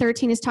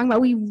 29:13 is talking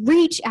about. We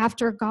reach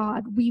after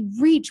God. We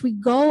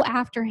go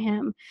after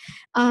him.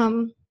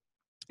 Now,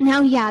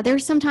 yeah,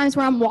 there's some times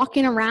where I'm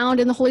walking around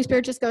and the Holy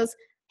Spirit just goes,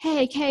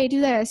 hey, Kay,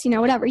 do this,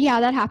 whatever. Yeah,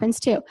 that happens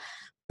too.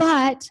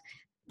 But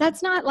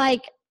that's not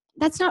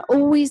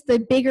always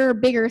the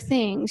bigger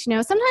things.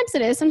 Sometimes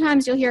it is.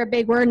 Sometimes you'll hear a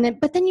big word,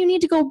 but then you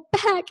need to go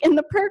back in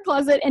the prayer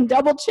closet and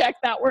double check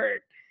that word.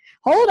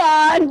 Hold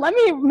on. Let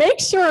me make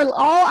sure.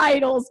 All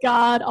idols,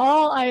 God,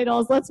 all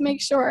idols. Let's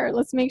make sure.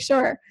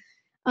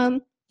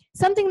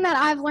 Something that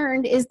I've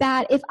learned is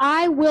that if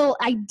I will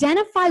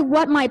identify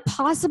what my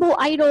possible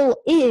idol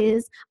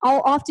is,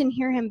 I'll often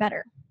hear him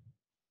better.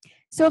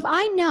 So if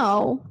I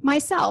know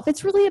myself,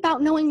 it's really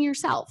about knowing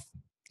yourself.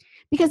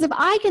 Because if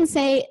I can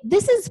say,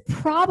 this is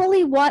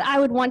probably what I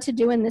would want to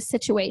do in this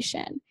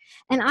situation,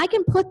 and I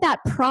can put that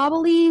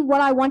probably what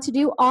I want to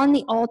do on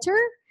the altar,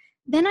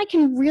 then I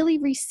can really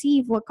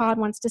receive what God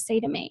wants to say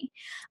to me.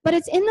 But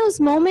it's in those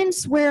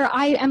moments where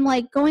I am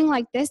going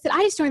like this that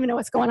I just don't even know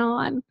what's going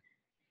on.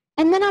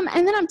 And then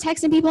I'm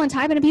texting people and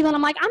typing to people, and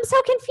I'm like, I'm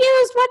so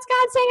confused. What's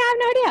God saying? I have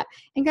no idea.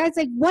 And God's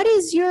like, what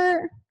is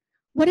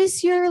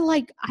your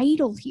like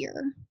idol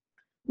here?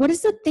 What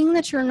is the thing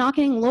that you're not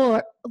getting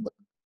you're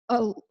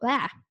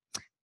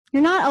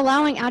not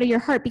allowing out of your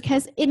heart,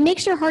 because it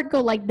makes your heart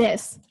go like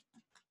this.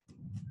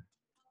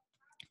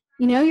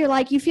 You know,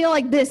 you feel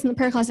like this in the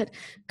prayer closet.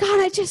 God,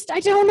 I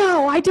don't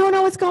know. I don't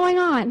know what's going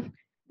on.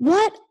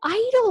 What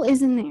idol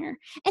is in there?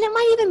 And it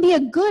might even be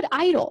a good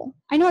idol.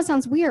 I know it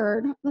sounds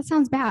weird. That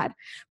sounds bad.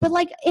 But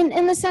like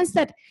in the sense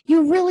that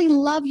you really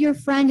love your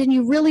friend and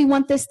you really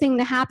want this thing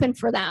to happen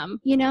for them,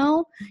 you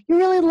know? You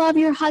really love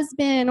your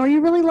husband, or you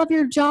really love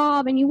your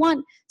job and you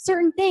want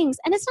certain things.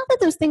 And it's not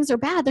that those things are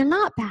bad. They're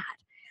not bad.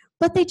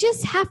 But they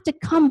just have to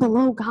come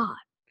below God.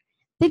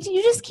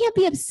 You just can't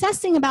be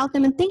obsessing about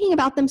them and thinking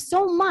about them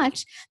so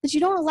much that you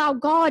don't allow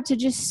God to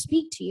just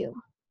speak to you.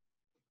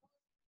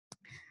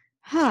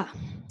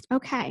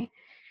 Okay.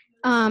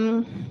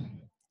 The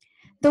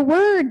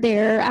word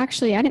there,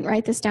 actually, I didn't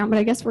write this down, but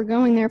I guess we're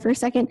going there for a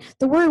second.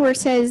 The word where it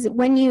says,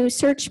 when you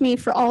search me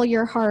for all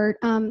your heart,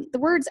 the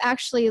word's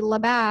actually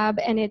labab,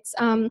 and it's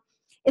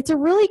a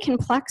really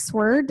complex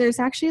word. There's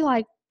actually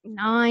like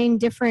 9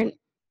 different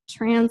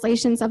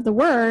translations of the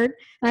word,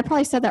 and I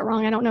probably said that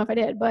wrong. I don't know if I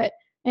did, but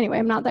anyway,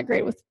 I'm not that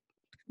great with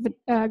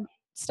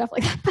stuff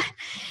like that. But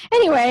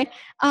anyway,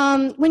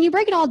 when you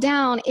break it all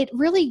down, it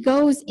really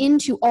goes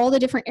into all the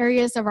different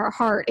areas of our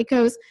heart. It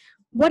goes,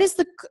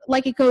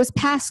 it goes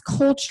past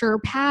culture,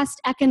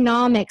 past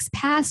economics,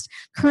 past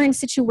current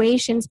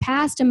situations,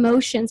 past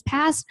emotions,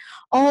 past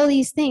all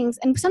these things.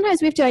 And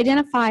sometimes we have to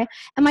identify,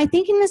 am I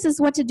thinking this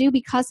is what to do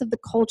because of the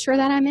culture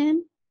that I'm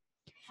in?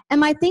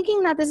 Am I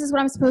thinking that this is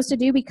what I'm supposed to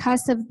do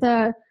because of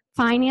the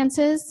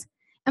finances?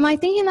 Am I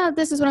thinking that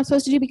this is what I'm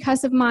supposed to do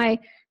because of my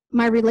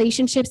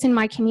relationships in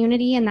my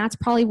community, and that's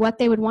probably what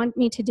they would want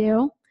me to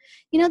do?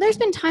 You know, there's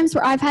been times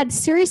where I've had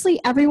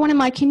seriously everyone in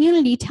my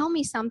community tell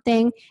me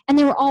something, and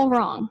they were all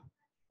wrong.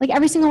 Like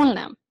every single one of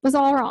them was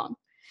all wrong.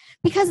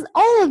 Because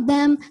all of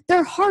them,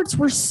 their hearts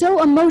were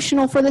so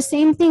emotional for the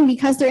same thing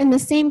because they're in the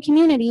same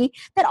community,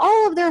 that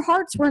all of their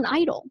hearts were an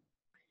idol.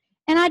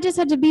 And I just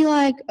had to be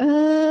like, I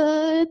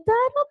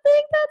don't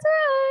think that's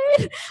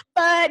right.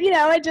 But, you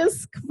know, I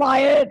just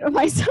quiet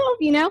myself,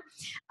 you know.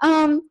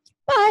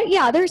 But,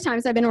 yeah, there's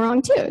times I've been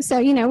wrong, too. So,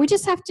 you know, we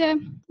just have to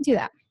do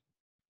that.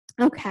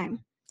 Okay.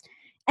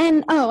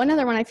 And,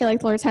 another one I feel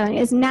like the Lord's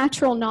highlighting is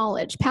natural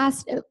knowledge.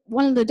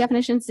 One of the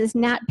definitions is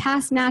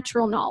past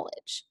natural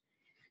knowledge.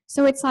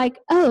 So it's like,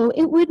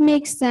 it would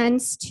make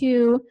sense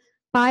to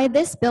buy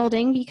this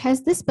building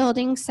because this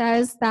building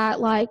says that,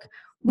 like,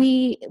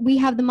 we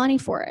have the money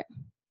for it.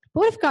 But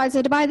what if God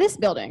said to buy this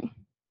building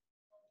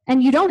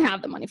and you don't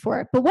have the money for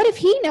it? But what if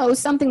he knows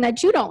something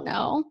that you don't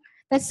know,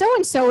 that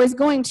so-and-so is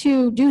going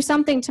to do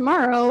something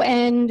tomorrow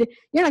and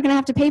you're not going to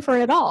have to pay for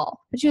it at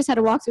all, but you just had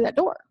to walk through that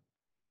door?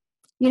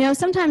 You know,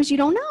 sometimes you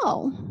don't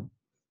know.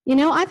 You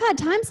know, I've had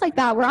times like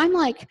that where I'm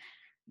like,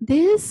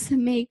 this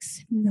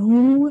makes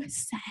no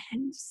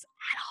sense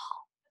at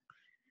all.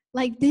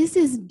 Like, this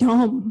is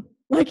dumb.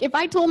 Like, if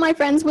I told my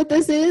friends what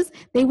this is,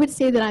 they would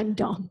say that I'm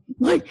dumb.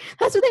 Like,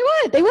 that's what they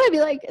would. They would be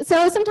like,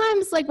 so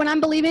sometimes, like, when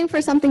I'm believing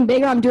for something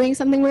big or I'm doing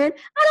something weird,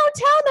 I don't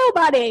tell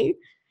nobody.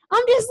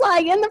 I'm just,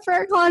 like, in the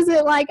prayer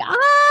closet, like, I'm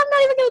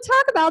not even going to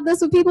talk about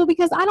this with people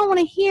because I don't want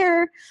to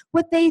hear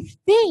what they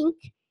think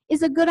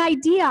is a good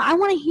idea. I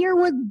want to hear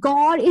what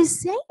God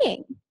is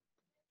saying.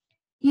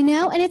 You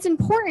know, and it's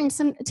important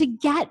to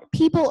get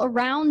people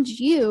around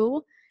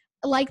you,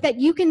 like, that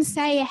you can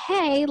say,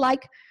 hey,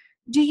 like,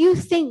 do you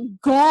think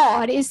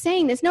God is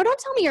saying this? No, don't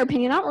tell me your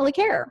opinion. I don't really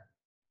care.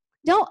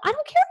 I don't care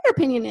what your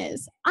opinion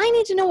is. I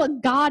need to know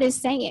what God is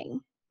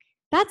saying.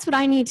 That's what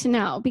I need to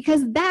know,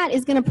 because that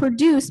is going to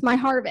produce my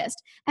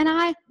harvest. And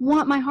I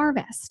want my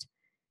harvest.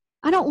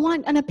 I don't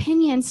want an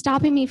opinion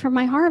stopping me from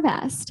my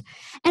harvest.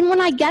 And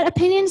when I get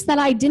opinions that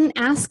I didn't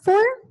ask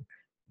for,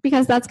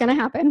 because that's going to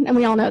happen, and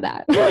we all know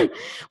that.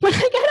 When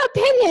I get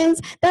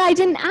opinions that I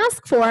didn't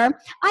ask for,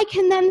 I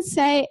then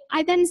say,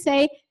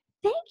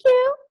 thank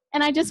you.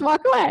 And I just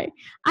walk away.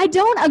 I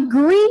don't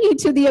agree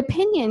to the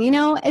opinion. You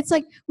know, it's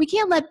like we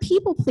can't let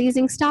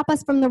people-pleasing stop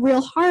us from the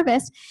real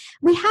harvest.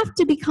 We have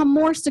to become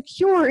more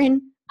secure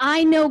in,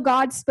 I know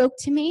God spoke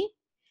to me,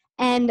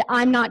 and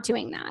I'm not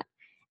doing that.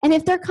 And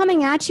if they're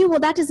coming at you,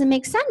 well, that doesn't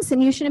make sense,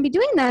 and you shouldn't be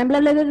doing that, and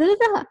blah, blah, blah, blah,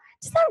 blah.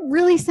 Does that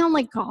really sound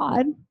like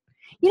God?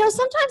 You know,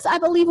 sometimes I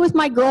believe with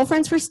my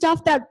girlfriends for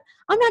stuff that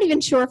I'm not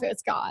even sure if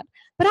it's God,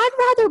 but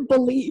I'd rather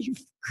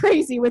believe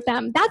crazy with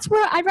them. That's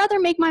where I'd rather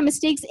make my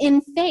mistakes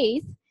in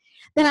faith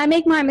than I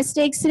make my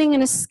mistakes sitting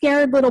in a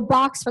scared little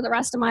box for the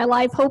rest of my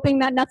life, hoping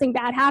that nothing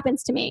bad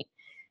happens to me.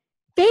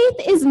 Faith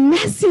is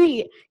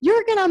messy.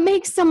 You're going to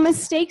make some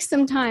mistakes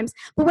sometimes.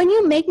 But when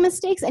you make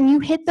mistakes and you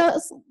hit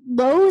those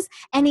lows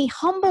and he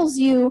humbles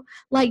you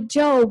like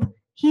Job,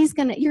 you're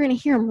going to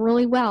hear him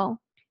really well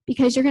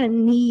because you're going to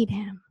need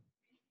him.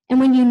 And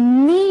when you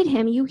need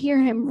him, you hear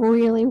him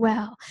really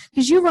well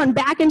because you run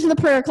back into the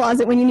prayer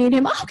closet when you need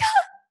him. Oh,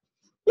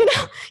 God!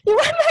 You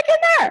run back in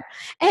there.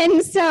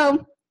 And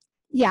so,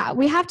 yeah,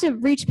 we have to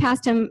reach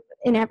past him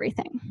in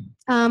everything.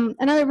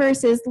 Another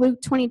verse is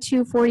Luke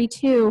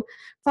 22:42.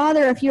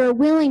 Father, if you are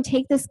willing,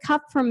 take this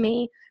cup from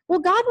me. Well,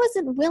 God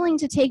wasn't willing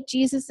to take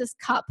Jesus's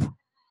cup.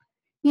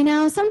 You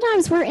know,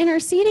 sometimes we're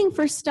interceding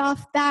for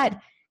stuff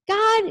that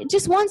God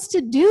just wants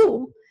to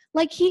do.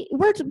 Like God,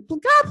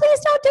 please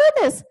don't do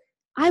this.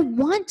 I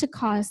want to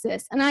cause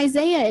this. In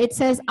Isaiah, it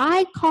says,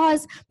 I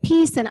cause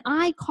peace and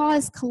I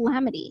cause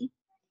calamity.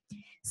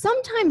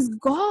 Sometimes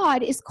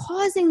God is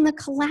causing the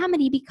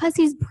calamity because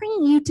he's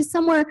bringing you to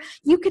somewhere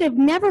you could have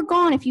never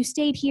gone if you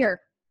stayed here.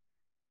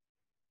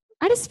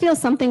 I just feel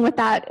something with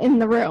that in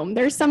the room.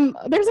 There's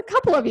a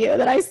couple of you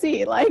that I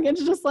see. Like,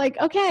 it's just like,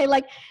 okay,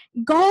 like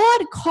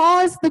God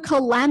caused the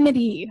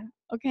calamity,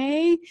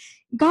 okay?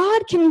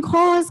 God can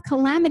cause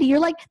calamity. You're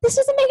like, this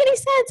doesn't make any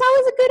sense. I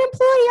was a good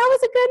employee. I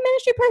was a good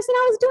ministry person.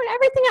 I was doing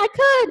everything I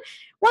could.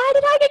 Why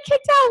did I get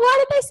kicked out? Why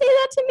did they say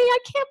that to me? I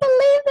can't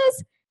believe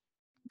this.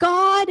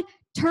 God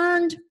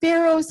turned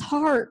Pharaoh's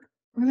heart.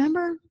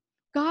 Remember?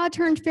 God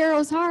turned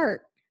Pharaoh's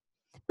heart.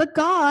 But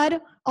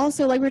God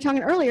also, like we were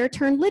talking earlier,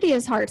 turned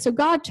Lydia's heart. So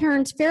God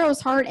turned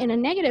Pharaoh's heart in a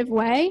negative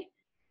way.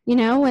 You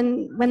know,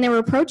 when they were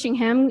approaching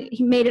him,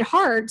 he made it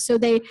hard so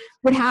they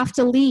would have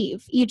to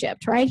leave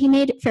Egypt, right? He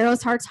made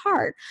Pharaoh's heart's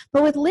hard.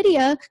 But with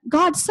Lydia,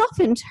 God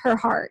softened her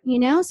heart, you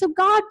know? So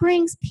God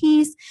brings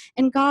peace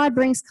and God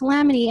brings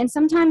calamity. And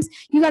sometimes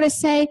you got to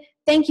say,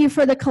 thank you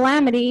for the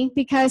calamity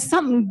because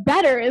something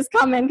better is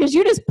coming because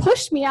you just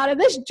pushed me out of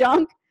this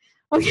junk,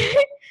 okay?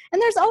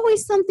 And there's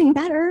always something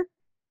better.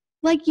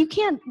 Like, you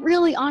can't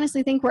really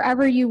honestly think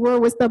wherever you were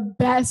was the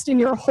best in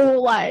your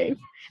whole life.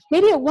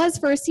 Maybe it was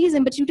for a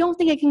season, but you don't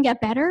think it can get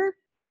better?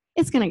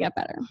 It's going to get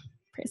better.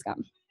 Praise God.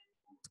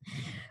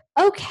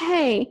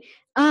 Okay.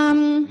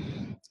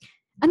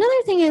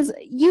 Another thing is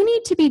you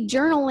need to be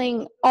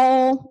journaling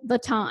all the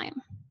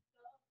time.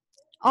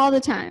 All the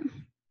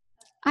time.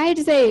 I had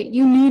to say,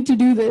 you need to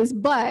do this,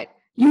 but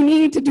you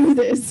need to do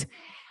this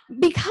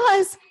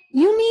because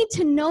you need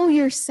to know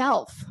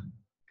yourself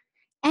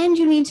and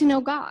you need to know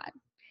God.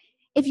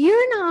 If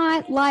you're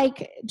not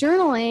like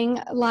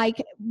journaling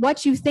like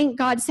what you think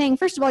God's saying,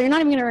 first of all, you're not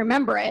even going to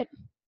remember it.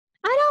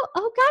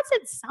 God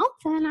said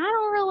something. I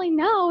don't really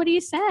know what he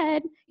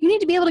said. You need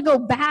to be able to go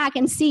back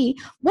and see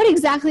what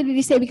exactly did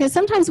he say? Because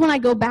sometimes when I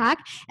go back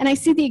and I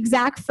see the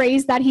exact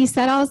phrase that he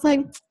said, I was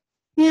like,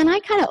 man, I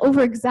kind of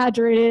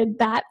over-exaggerated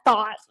that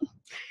thought.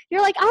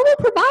 You're like, I will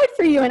provide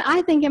for you. And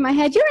I think in my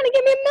head, you're going to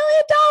give me $1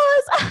 million.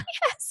 Oh,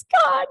 yes,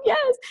 God,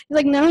 yes. He's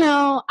like,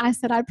 no. I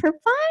said, I'd provide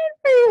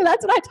for you.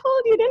 That's what I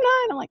told you, didn't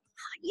I? And I'm like,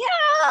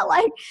 yeah,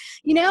 like,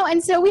 you know.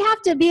 And so we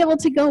have to be able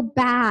to go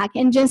back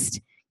and just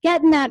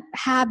get in that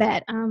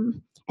habit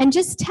and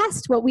just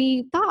test what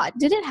we thought.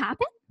 Did it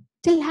happen?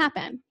 Did it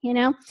happen? You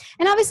know?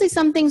 And obviously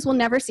some things we'll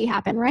never see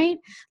happen, right?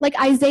 Like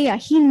Isaiah,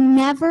 he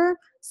never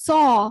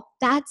saw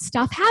that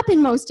stuff happen,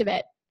 most of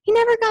it. He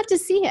never got to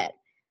see it.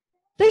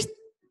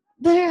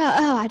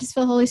 I just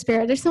feel the Holy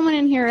Spirit. There's someone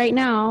in here right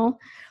now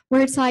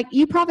where it's like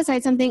you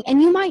prophesied something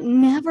and you might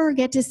never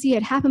get to see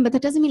it happen, but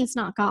that doesn't mean it's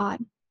not God.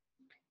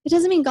 It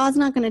doesn't mean God's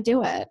not going to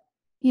do it,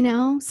 you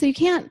know? So you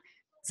can't,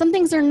 some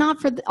things are not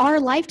for our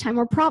lifetime.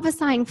 We're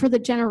prophesying for the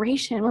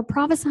generation. We're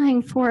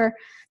prophesying for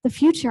the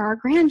future, our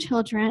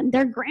grandchildren,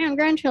 their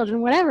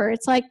grandchildren, whatever.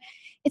 It's like,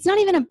 it's not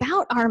even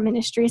about our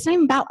ministry. It's not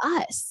even about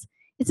us.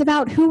 It's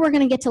about who we're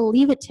going to get to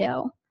leave it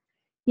to,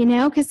 you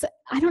know? Because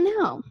I don't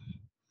know.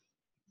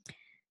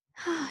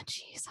 Oh,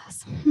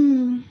 Jesus.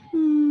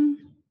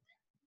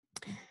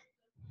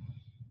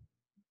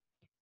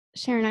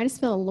 Sharon, I just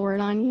feel a Lord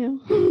on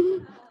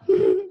you.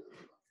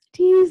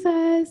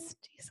 Jesus.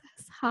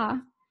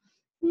 Ha.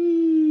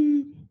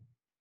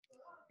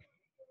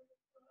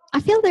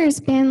 I feel there's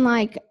been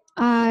like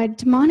a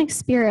demonic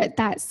spirit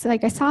that's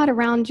like, I saw it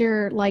around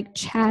your like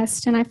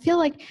chest, and I feel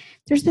like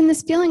there's been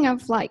this feeling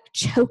of like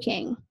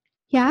choking.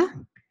 Yeah?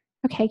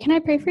 Okay, can I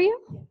pray for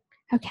you?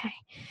 Okay.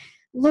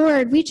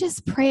 Lord, we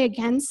just pray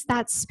against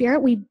that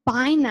spirit. We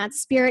bind that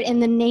spirit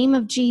in the name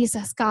of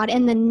Jesus, God,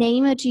 in the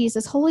name of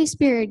Jesus. Holy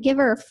Spirit, give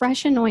her a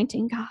fresh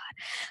anointing, God,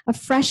 a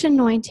fresh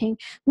anointing.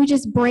 We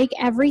just break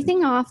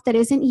everything off that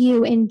isn't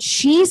you in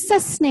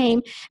Jesus'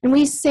 name. And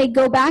we say,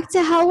 go back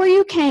to hell where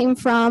you came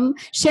from.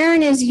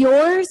 Sharon is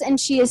yours and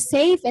she is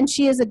safe and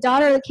she is a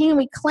daughter of the King. And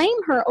we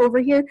claim her over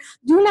here.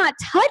 Do not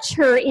touch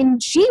her in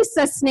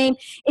Jesus' name.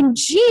 In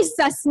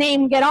Jesus'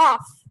 name, get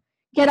off.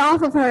 Get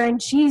off of her in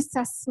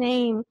Jesus'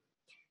 name.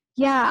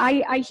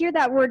 Yeah, I hear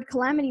that word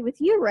calamity with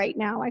you right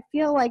now. I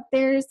feel like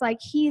there's like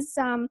he's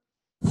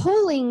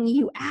pulling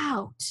you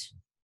out.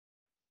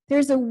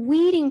 There's a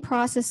weeding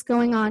process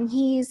going on.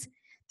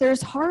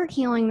 There's heart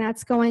healing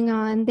that's going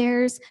on.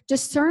 There's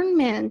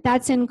discernment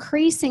that's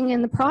increasing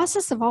in the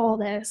process of all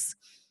this.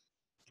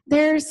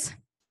 There's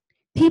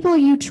people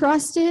you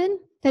trusted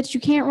that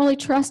you can't really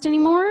trust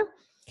anymore.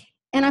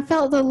 And I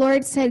felt the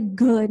Lord said,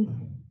 good.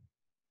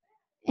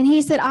 And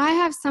he said, I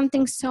have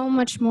something so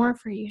much more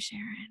for you,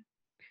 Sharon.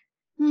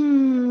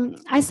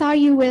 I saw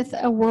you with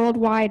a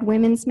worldwide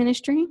women's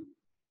ministry.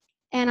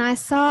 And I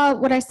saw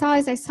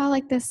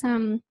like this,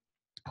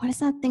 what is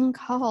that thing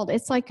called?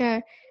 It's like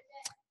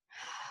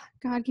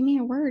God, give me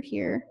a word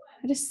here.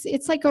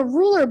 It's like a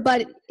ruler,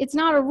 but it's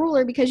not a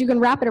ruler because you can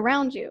wrap it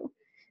around you.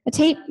 A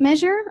tape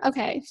measure?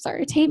 Okay,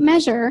 sorry. A tape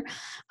measure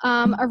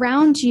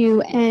around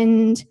you.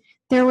 And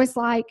there was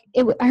like,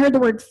 I heard the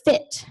word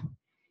fit.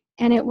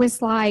 And it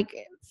was like,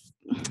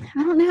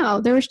 I don't know.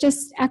 There was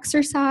just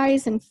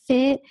exercise and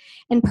fit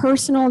and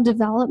personal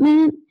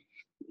development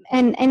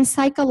and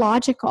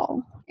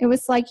psychological. It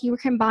was like you were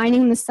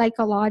combining the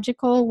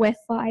psychological with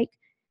like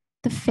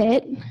the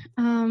fit.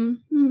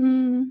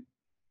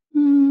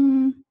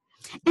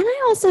 And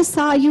I also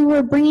saw you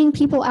were bringing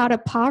people out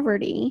of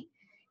poverty.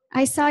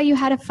 I saw you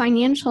had a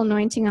financial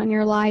anointing on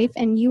your life,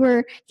 and you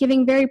were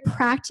giving very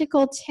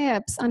practical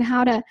tips on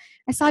how to,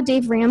 I saw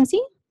Dave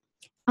Ramsey.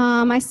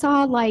 I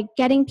saw like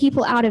getting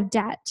people out of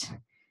debt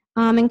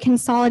and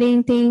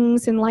consolidating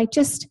things and like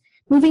just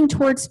moving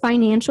towards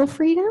financial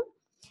freedom.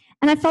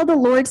 And I felt the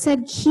Lord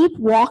said, keep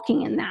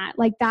walking in that.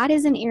 Like that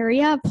is an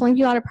area of pulling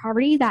you out of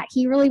poverty that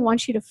he really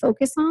wants you to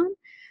focus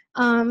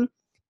on.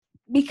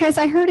 Because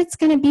I heard it's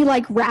going to be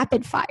like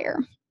rapid fire.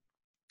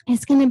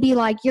 It's going to be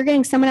like you're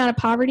getting someone out of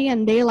poverty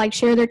and they like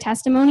share their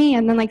testimony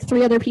and then like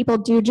 3 other people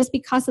do just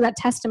because of that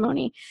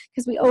testimony,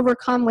 because we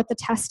overcome with the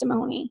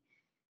testimony.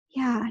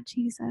 Yeah,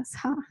 Jesus.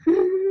 Huh?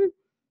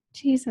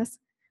 Jesus.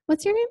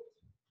 What's your name?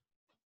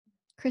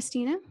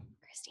 Christina?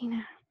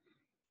 Christina.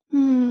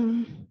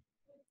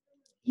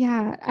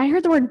 Yeah, I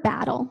heard the word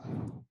battle.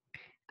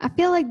 I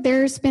feel like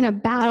there's been a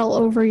battle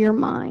over your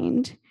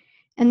mind.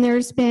 And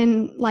there's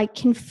been like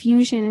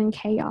confusion and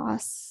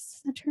chaos.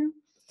 Is that true?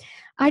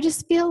 I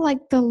just feel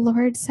like the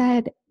Lord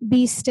said,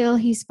 be still,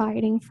 he's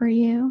fighting for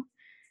you.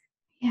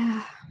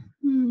 Yeah.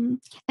 And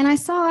I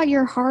saw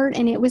your heart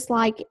and it was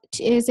like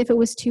as if it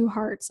was 2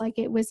 hearts, like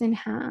it was in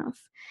half.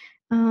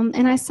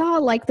 And I saw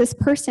like this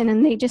person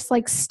and they just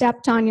like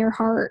stepped on your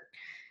heart.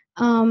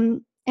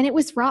 And it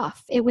was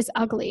rough. It was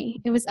ugly.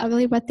 It was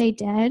ugly what they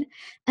did.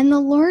 And the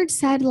Lord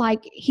said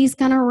like, he's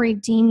going to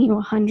redeem you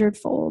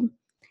 100-fold.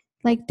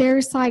 Like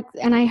there's like,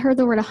 and I heard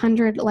the word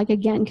 100 like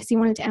again, because he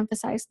wanted to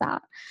emphasize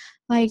that.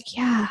 Like,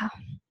 yeah,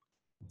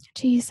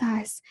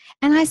 Jesus.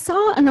 And I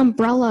saw an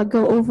umbrella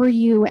go over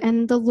you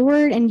and the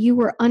Lord and you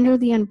were under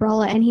the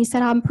umbrella. And he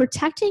said, I'm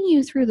protecting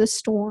you through the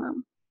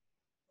storm.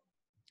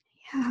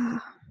 Yeah.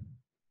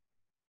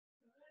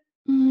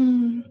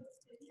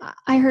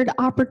 I heard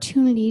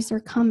opportunities are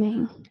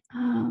coming.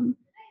 And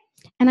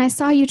I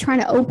saw you trying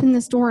to open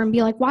this door and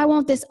be like, why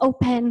won't this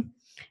open?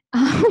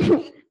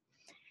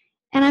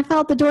 And I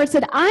felt the door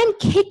said, I'm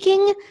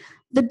kicking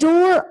the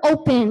door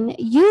open.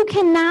 You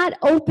cannot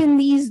open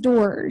these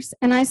doors.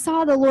 And I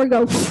saw the Lord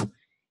go,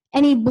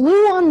 and he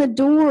blew on the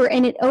door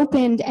and it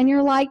opened. And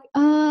you're like,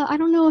 I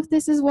don't know if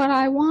this is what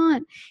I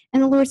want.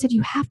 And the Lord said,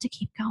 you have to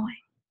keep going.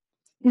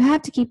 You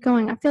have to keep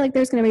going. I feel like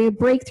there's going to be a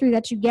breakthrough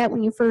that you get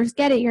when you first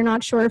get it. You're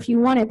not sure if you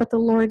want it, but the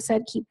Lord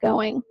said, keep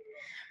going.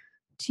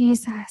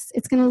 Jesus,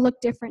 it's going to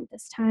look different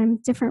this time,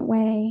 different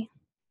way.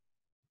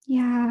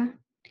 Yeah.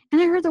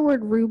 And I heard the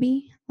word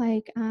ruby,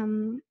 like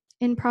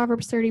in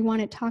Proverbs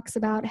 31, it talks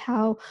about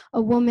how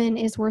a woman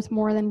is worth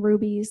more than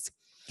rubies.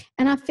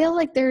 And I feel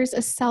like there's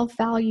a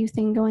self-value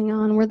thing going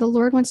on where the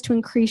Lord wants to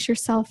increase your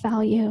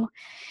self-value,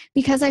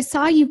 because I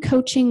saw you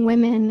coaching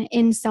women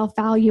in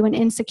self-value and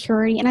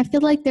insecurity. And I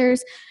feel like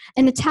there's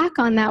an attack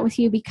on that with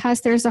you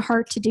because there's a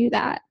heart to do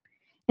that.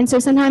 And so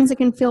sometimes it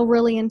can feel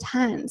really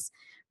intense.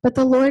 But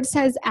the Lord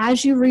says,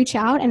 as you reach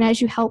out and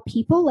as you help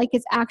people, like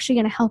it's actually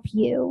going to help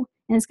you.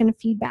 And it's going to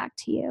feed back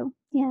to you.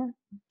 Yeah.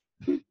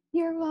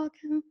 You're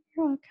welcome.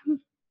 You're welcome.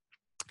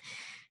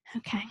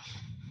 Okay.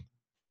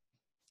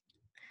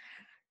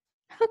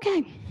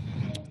 Okay.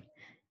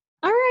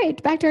 All right.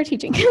 Back to our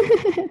teaching.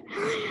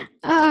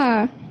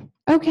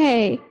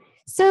 Okay.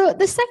 So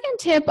the second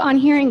tip on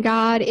hearing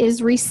God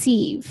is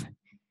receive.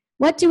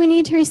 What do we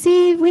need to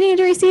receive? We need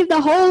to receive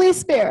the Holy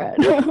Spirit.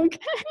 Okay.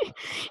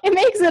 It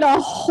makes it a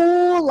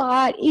whole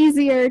lot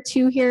easier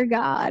to hear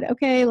God.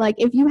 Okay. Like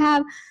if you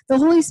have the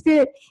Holy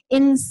Spirit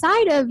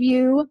inside of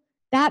you,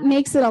 that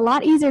makes it a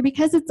lot easier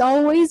because it's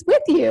always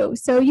with you.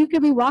 So you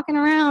could be walking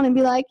around and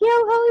be like, yo,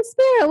 Holy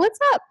Spirit, what's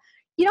up?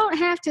 You don't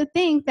have to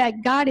think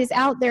that God is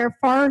out there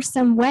far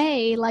some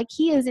way. Like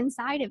he is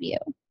inside of you.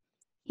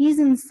 He's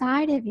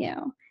inside of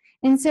you.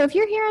 And so if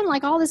you're hearing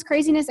like all this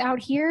craziness out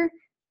here,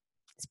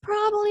 it's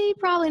probably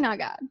not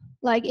God.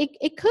 Like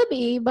it could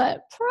be,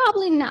 but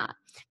probably not.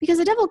 Because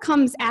the devil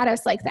comes at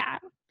us like that.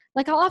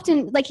 Like I'll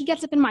often, like he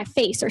gets up in my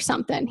face or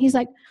something. He's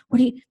like,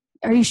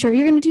 are you sure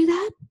you're going to do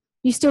that?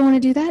 You still want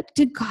to do that?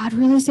 Did God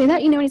really say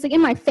that? You know, and he's like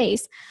in my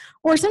face.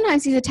 Or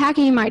sometimes he's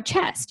attacking in my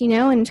chest, you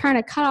know, and trying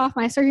to cut off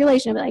my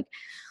circulation. I'll be like,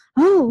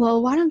 oh,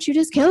 well, why don't you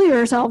just kill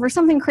yourself or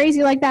something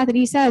crazy like that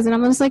he says. And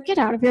I'm just like, get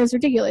out of here. It's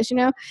ridiculous, you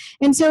know?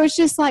 And so it's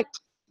just like,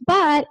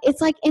 but it's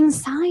like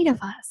inside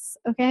of us.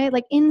 Okay,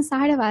 like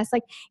inside of us,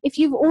 like if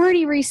you've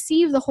already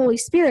received the Holy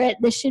Spirit,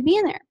 this should be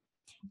in there.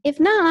 If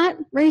not,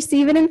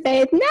 receive it in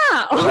faith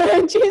now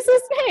in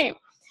Jesus' name.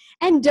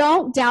 And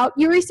don't doubt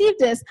you received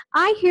this.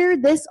 I hear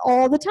this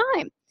all the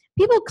time.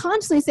 People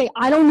constantly say,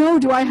 I don't know,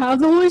 do I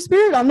have the Holy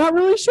Spirit? I'm not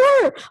really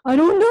sure. I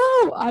don't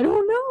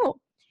know.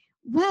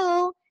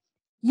 Well,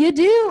 You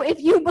do if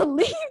you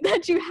believe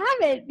that you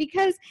have it,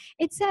 because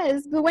it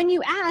says, but when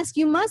you ask,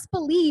 you must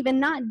believe and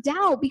not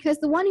doubt, because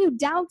the one who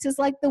doubts is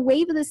like the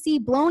wave of the sea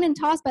blown and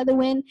tossed by the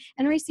wind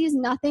and receives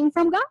nothing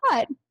from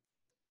God.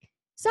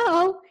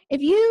 So if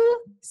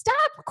you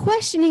stop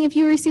questioning if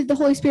you received the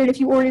Holy Spirit, if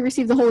you already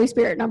received the Holy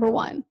Spirit, number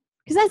one,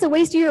 because that's a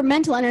waste of your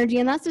mental energy,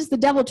 and that's just the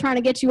devil trying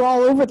to get you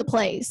all over the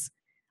place.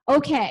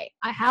 Okay,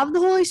 I have the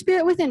Holy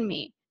Spirit within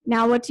me.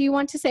 Now what do you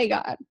want to say,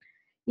 God?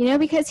 You know,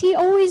 because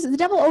the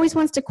devil always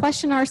wants to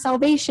question our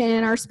salvation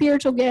and our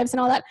spiritual gifts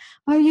and all that.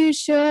 Are you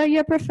sure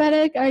you're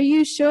prophetic? Are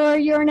you sure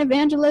you're an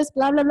evangelist?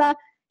 Blah, blah, blah.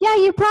 Yeah,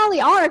 you probably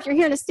are if you're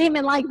hearing a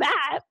statement like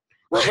that.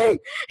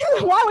 Like,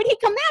 why would he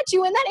come at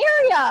you in that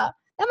area?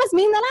 That must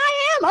mean that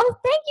I am. Oh,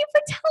 thank you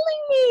for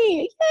telling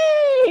me.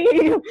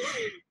 Yay.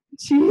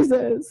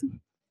 Jesus.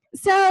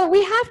 So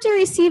we have to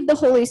receive the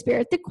Holy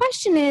Spirit. The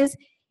question is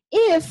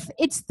if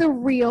it's the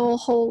real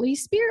Holy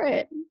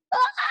Spirit.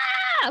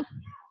 Ah!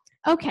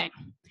 Okay.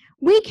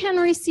 We can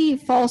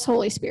receive false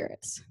Holy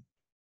Spirits.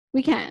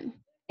 We can.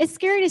 It's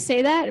scary to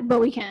say that, but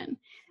we can.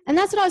 And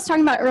that's what I was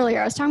talking about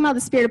earlier. I was talking about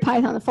the spirit of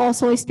Python, the false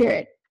Holy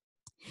Spirit.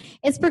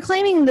 It's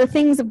proclaiming the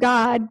things of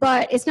God,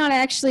 but it's not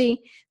actually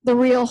the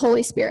real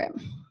Holy Spirit.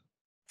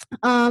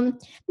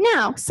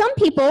 Now, some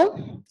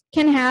people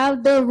can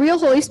have the real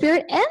Holy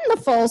Spirit and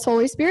the false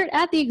Holy Spirit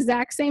at the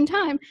exact same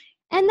time,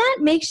 and that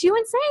makes you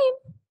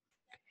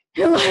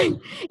insane. Like,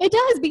 it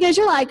does, because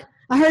you're like,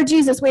 I heard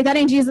Jesus. Wait, that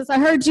ain't Jesus. I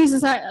heard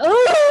Jesus.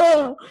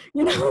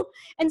 You know?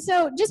 And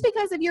so just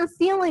because if you're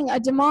feeling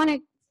a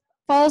demonic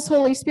false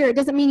Holy Spirit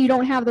doesn't mean you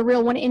don't have the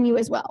real one in you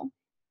as well.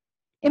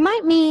 It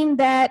might mean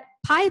that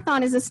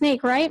Python is a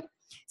snake, right?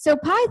 So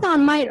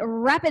Python might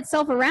wrap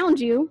itself around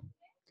you,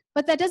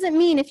 but that doesn't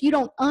mean if you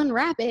don't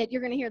unwrap it,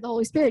 you're going to hear the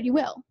Holy Spirit. You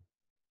will.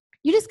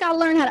 You just got to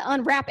learn how to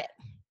unwrap it,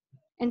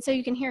 and so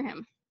you can hear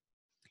him.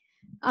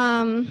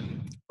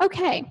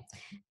 Okay.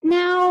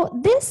 Now,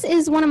 this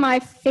is one of my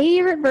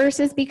favorite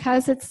verses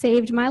because it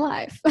saved my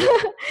life.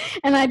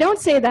 And I don't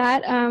say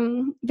that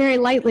very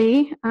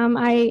lightly.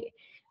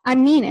 I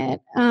mean it.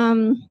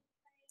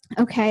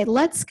 Okay,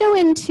 let's go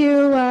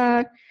into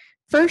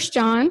 1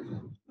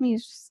 John. I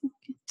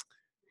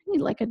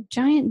need like a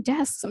giant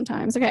desk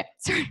sometimes. Okay,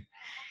 sorry.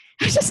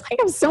 I just like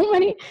have so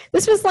many.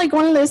 This was like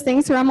one of those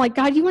things where I'm like,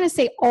 God, you want to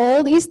say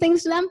all these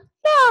things to them?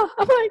 Yeah.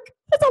 I'm like,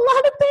 that's a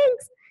lot of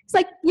things. It's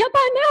like, yep,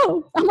 I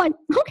know. I'm like,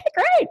 okay,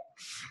 great.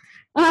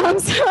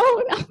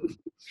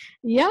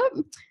 Yep.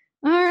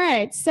 All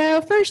right.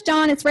 So 1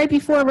 John, it's right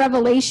before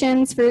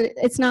Revelations.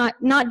 It's not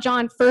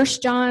John, 1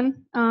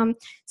 John.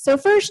 So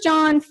 1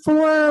 John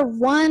 4,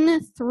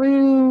 1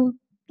 through,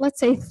 let's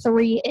say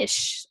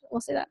 3-ish.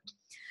 We'll say that.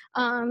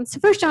 So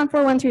 1 John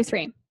 4, 1 through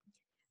 3.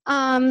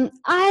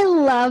 I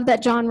love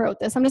that John wrote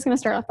this. I'm just going to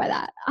start off by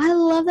that. I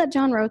love that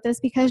John wrote this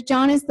because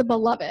John is the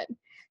beloved.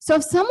 So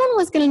if someone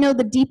was going to know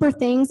the deeper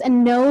things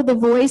and know the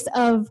voice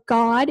of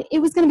God, it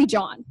was going to be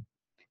John.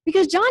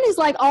 Because John is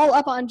like all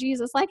up on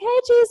Jesus, like, hey,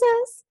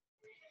 Jesus.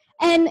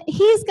 And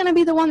he's going to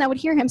be the one that would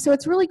hear him. So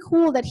it's really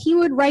cool that he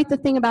would write the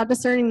thing about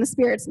discerning the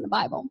spirits in the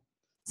Bible.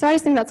 So I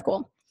just think that's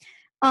cool.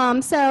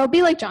 So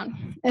be like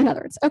John, in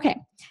other words.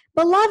 Okay.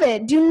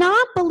 Beloved, do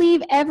not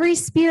believe every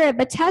spirit,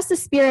 but test the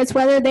spirits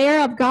whether they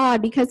are of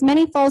God, because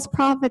many false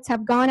prophets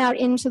have gone out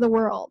into the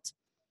world.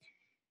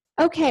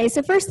 Okay,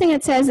 so first thing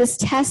it says is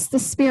test the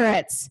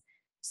spirits.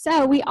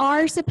 So we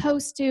are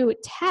supposed to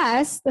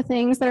test the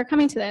things that are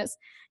coming to this.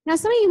 Now,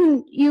 some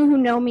of you who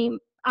know me,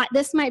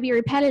 this might be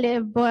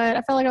repetitive, but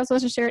I felt like I was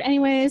supposed to share it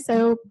anyway,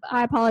 so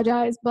I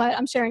apologize, but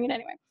I'm sharing it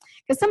anyway,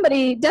 because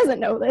somebody doesn't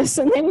know this,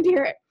 and they need to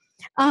hear it.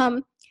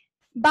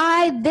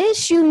 By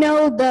this you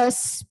know the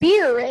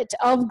Spirit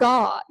of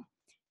God.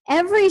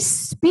 Every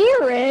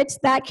spirit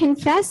that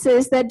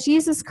confesses that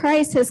Jesus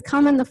Christ has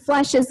come in the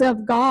flesh is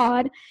of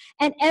God,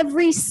 and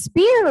every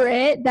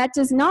spirit that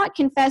does not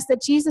confess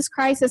that Jesus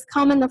Christ has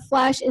come in the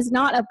flesh is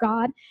not of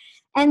God.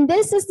 And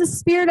this is the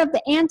spirit of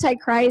the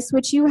Antichrist,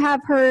 which you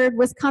have heard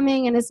was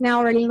coming and is now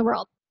already in the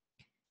world.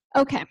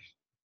 Okay,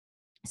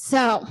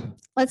 so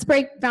let's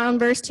break down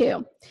verse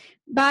 2.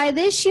 By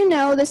this you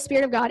know the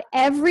Spirit of God.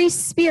 Every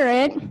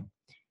spirit...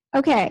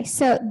 Okay,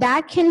 so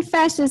that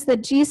confesses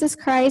that Jesus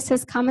Christ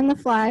has come in the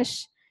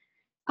flesh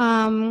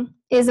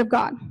is of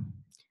God.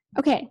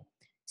 Okay,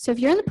 so if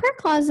you're in the prayer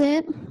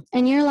closet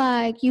and you're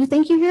like, you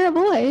think you hear a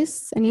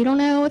voice and you don't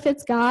know if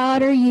it's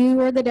God or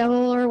you or the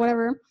devil or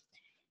whatever,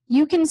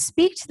 you can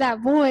speak to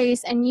that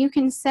voice and you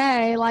can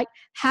say, like,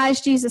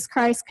 has Jesus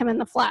Christ come in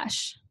the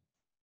flesh?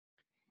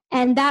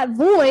 And that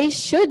voice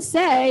should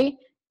say,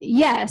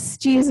 yes,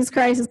 Jesus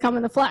Christ has come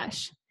in the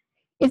flesh.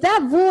 If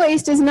that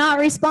voice does not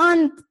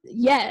respond,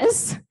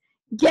 yes,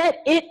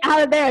 get it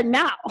out of there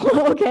now,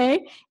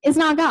 okay? It's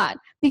not God.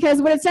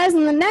 Because what it says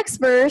in the next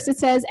verse, it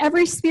says,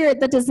 every spirit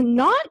that does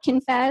not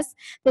confess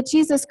that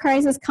Jesus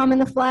Christ has come in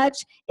the flesh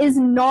is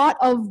not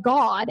of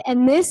God.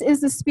 And this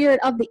is the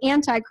spirit of the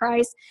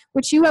Antichrist,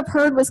 which you have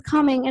heard was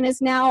coming and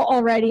is now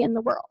already in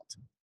the world.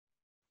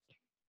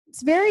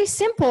 It's very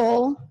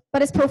simple,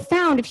 but it's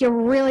profound if you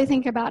really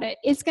think about it.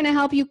 It's going to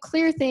help you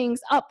clear things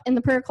up in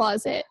the prayer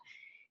closet.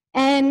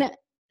 And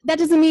that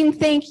doesn't mean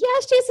think,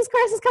 yes, Jesus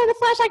Christ has come in the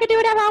flesh, I can do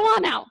whatever I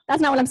want now.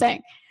 That's not what I'm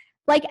saying.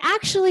 Like,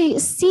 actually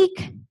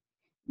seek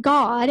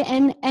God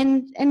and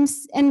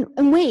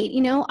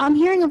wait, I'm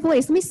hearing a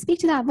voice. Let me speak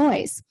to that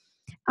voice.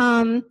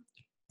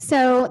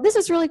 So this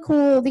is really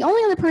cool. The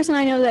only other person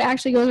I know that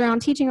actually goes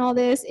around teaching all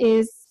this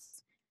is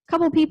a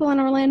couple of people in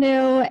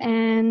Orlando,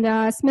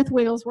 and Smith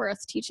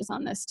Wigglesworth teaches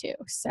on this too.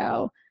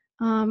 So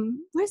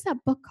what is that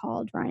book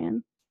called,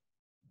 Ryan?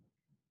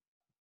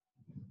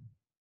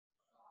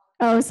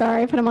 Oh,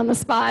 sorry, I put him on the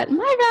spot.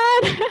 My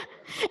bad.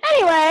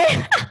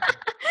 Anyway,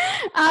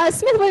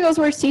 Smith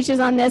Wigglesworth teaches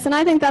on this, and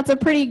I think that's a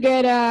pretty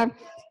good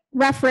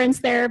reference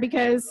there,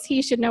 because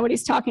he should know what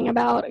he's talking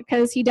about,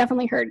 because he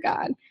definitely heard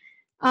God.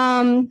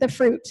 The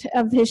fruit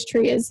of his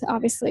tree is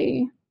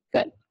obviously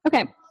good.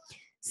 Okay,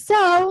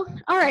 so,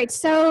 all right,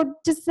 so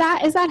is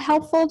that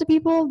helpful to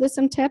people? There's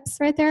some tips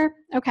right there?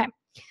 Okay,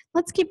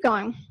 let's keep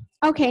going.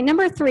 Okay,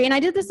 number 3, and I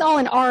did this all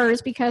in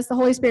R's because the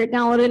Holy Spirit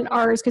downloaded in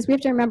R's, because we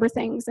have to remember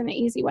things in an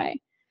easy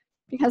way,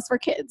 because we're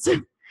kids.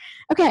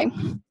 Okay,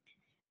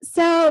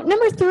 so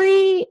number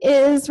 3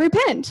 is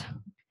repent.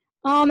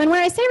 And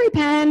when I say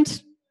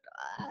repent,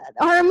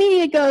 our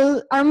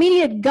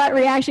immediate gut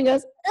reaction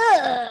goes,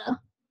 ugh,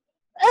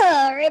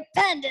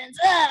 repentance,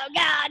 oh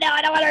God, no,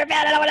 I don't want to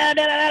repent, I don't want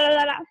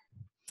to.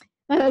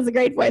 That was a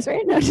great voice,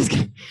 right? No, just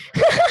kidding.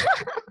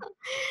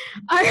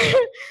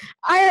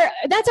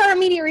 That's our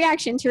immediate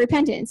reaction to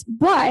repentance.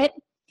 But,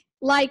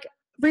 like,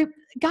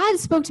 God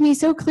spoke to me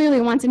so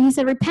clearly once, and he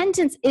said,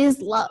 repentance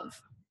is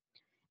love.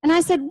 And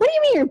I said, what do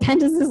you mean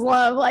repentance is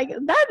love? Like,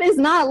 that is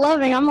not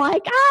loving. I'm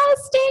like,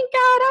 stink,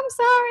 God, I'm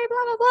sorry,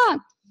 blah, blah, blah.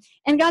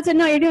 And God said,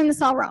 no, you're doing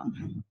this all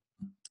wrong.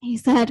 He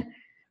said,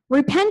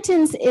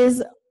 repentance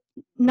is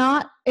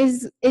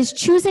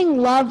choosing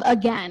love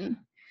again.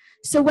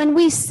 So when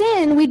we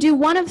sin, we do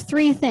one of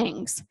 3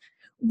 things.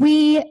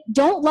 We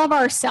don't love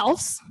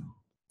ourselves,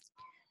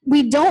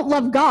 we don't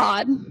love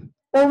God,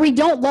 or we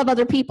don't love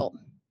other people.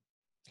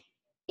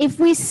 If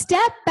we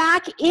step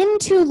back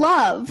into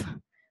love,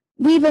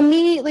 we've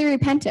immediately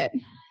repented.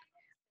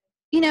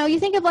 You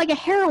think of like a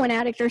heroin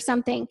addict or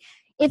something.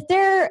 If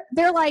they're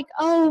like,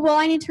 oh, well,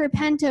 I need to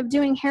repent of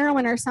doing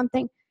heroin or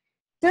something,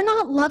 they're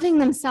not loving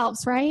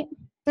themselves, right?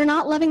 They're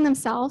not loving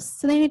themselves,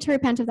 so they need to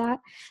repent of that.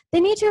 They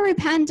need to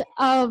repent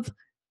of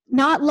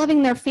not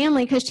loving their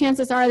family, because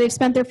chances are they've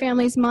spent their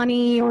family's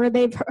money, or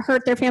they've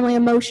hurt their family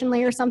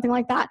emotionally or something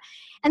like that.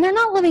 And they're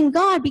not loving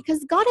God,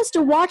 because God has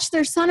to watch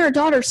their son or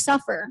daughter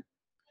suffer.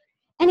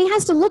 And he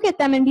has to look at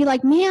them and be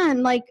like,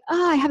 man, like,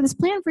 I have this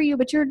plan for you,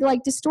 but you're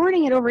like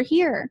distorting it over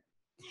here.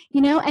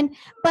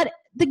 But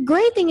the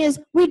great thing is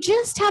we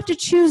just have to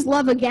choose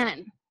love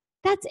again.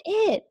 That's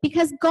it,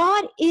 because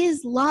God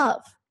is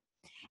love.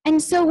 And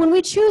so when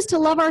we choose to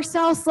love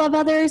ourselves, love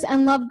others,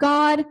 and love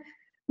God,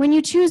 when you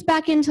choose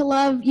back into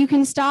love, you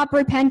can stop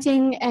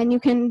repenting and you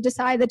can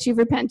decide that you've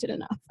repented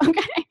enough,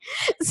 okay?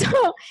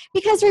 So,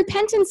 because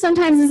repentance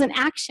sometimes is an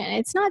action.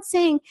 It's not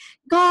saying,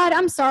 God,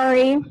 I'm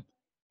sorry,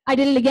 I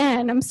did it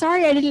again. I'm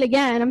sorry I did it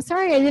again. I'm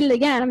sorry I did it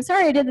again. I'm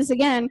sorry I did this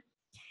again.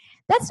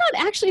 That's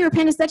not actually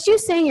repentance. That's you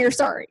saying you're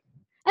sorry.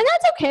 And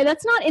that's okay.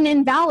 That's not an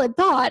invalid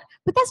thought,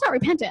 but that's not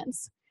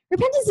repentance.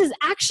 Repentance is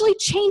actually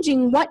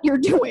changing what you're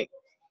doing.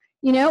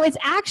 It's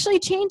actually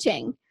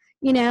changing,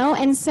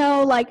 and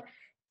so, like,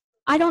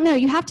 I don't know,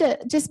 you have to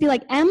just be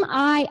like, am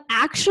I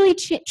actually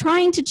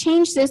trying to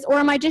change this, or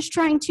am I just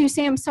trying to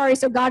say I'm sorry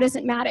so God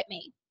isn't mad at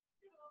me?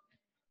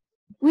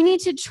 We need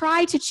to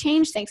try to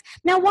change things.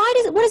 Now,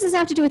 what does this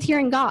have to do with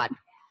hearing God?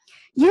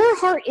 Your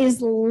heart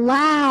is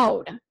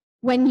loud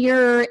when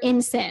you're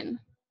in sin.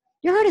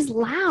 Your heart is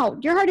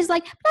loud. Your heart is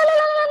like, la, la,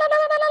 la, la, la,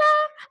 la, la,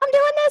 la, I'm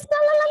doing this, la,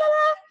 la, la, la,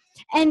 la.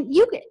 And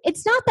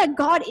it's not that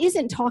God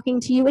isn't talking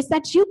to you, it's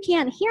that you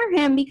can't hear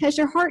him because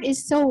your heart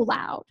is so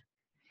loud.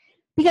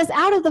 Because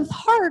out of the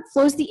heart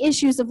flows the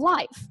issues of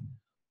life,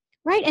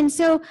 right? And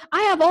so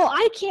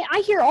I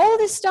hear all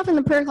this stuff in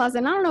the prayer closet,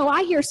 and I don't know,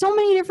 I hear so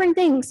many different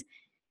things.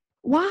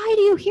 Why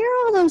do you hear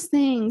all those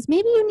things?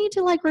 Maybe you need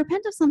to like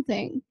repent of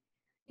something,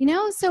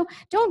 So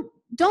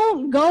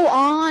don't go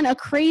on a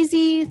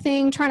crazy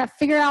thing trying to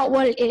figure out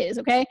what it is,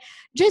 okay?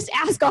 Just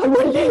ask God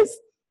what it is,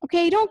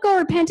 okay? Don't go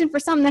repenting for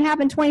something that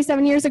happened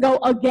 27 years ago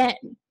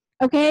again,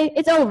 okay?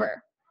 It's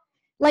over.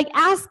 Like,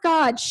 ask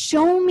God,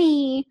 show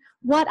me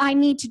what I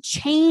need to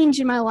change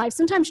in my life.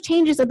 Sometimes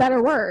change is a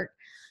better word.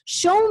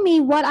 Show me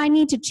what I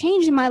need to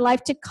change in my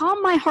life to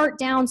calm my heart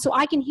down so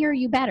I can hear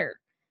you better.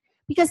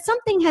 Because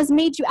something has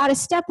made you out of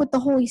step with the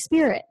Holy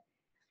Spirit,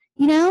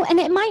 And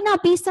it might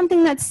not be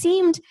something that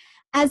seemed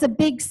as a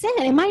big sin.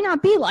 It might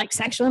not be like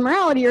sexual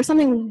immorality or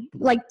something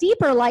like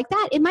deeper like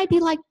that. It might be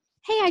like,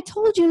 hey, I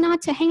told you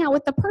not to hang out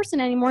with the person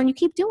anymore and you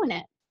keep doing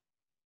it.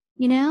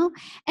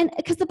 And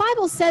because the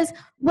Bible says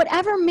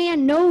whatever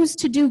man knows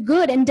to do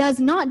good and does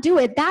not do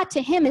it, that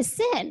to him is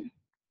sin.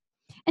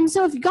 And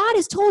so if God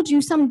has told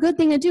you some good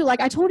thing to do,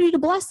 like I told you to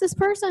bless this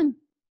person,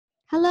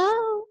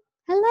 hello,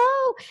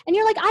 and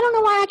you're like, I don't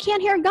know why I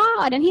can't hear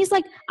God. And he's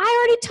like, I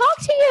already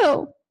talked to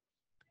you.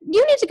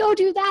 You need to go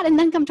do that and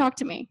then come talk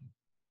to me.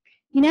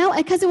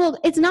 Because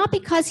it's not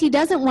because he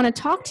doesn't want to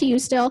talk to you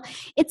still.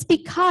 It's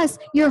because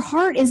your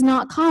heart is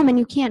not calm and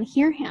you can't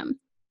hear him.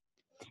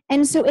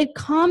 And so it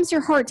calms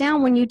your heart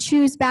down when you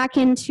choose back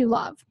into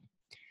love.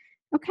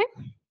 Okay?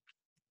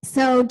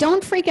 So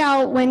don't freak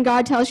out when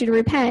God tells you to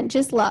repent.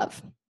 Just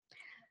love.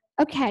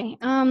 Okay.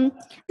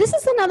 This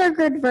is another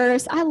good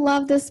verse. I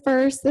love this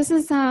verse. This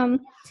is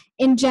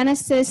in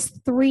Genesis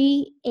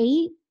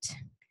 3:8.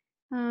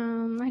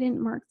 I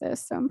didn't mark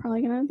this, so I'm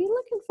probably going to be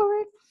looking for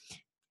it.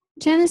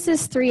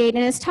 Genesis 3:8,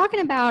 and it's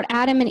talking about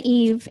Adam and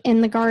Eve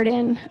in the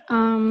garden.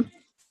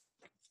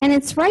 And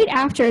it's right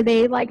after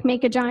they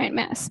make a giant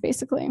mess,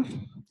 basically.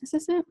 Is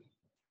this it?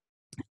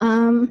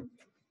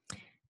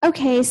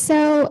 Okay,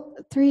 so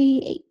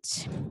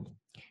 3:8.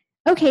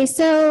 Okay,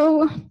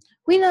 so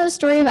we know the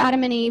story of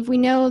Adam and Eve. We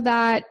know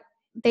that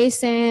they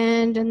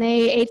sinned and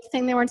they ate the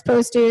thing they weren't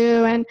supposed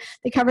to, and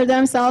they covered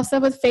themselves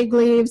up with fig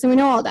leaves, and we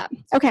know all that.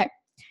 Okay,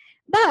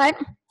 but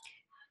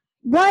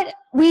what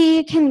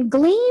we can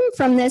glean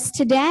from this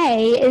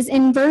today is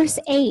in verse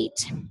 8,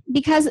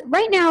 because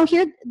right now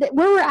here,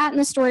 where we're at in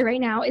the story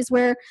right now is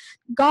where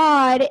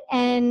God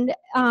and,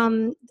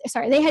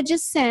 they had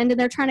just sinned and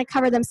they're trying to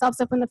cover themselves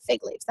up in the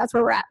fig leaves. That's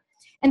where we're at.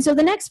 And so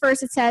the next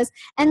verse, it says,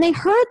 and they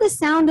heard the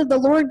sound of the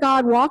Lord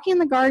God walking in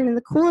the garden in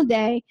the cool of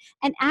day,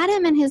 and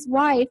Adam and his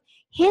wife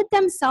hid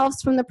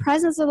themselves from the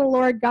presence of the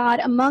Lord God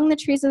among the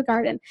trees of the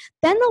garden.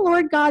 Then the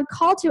Lord God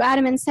called to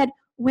Adam and said,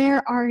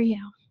 where are you?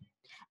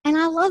 And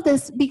I love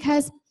this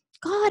because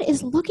God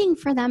is looking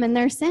for them in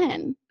their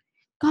sin.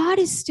 God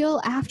is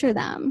still after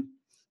them.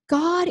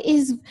 God.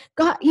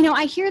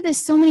 I hear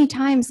this so many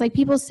times.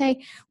 People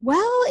say,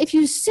 well, if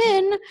you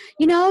sin,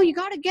 you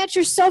got to get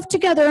yourself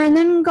together and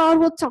then God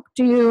will talk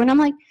to you. And I'm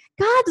like,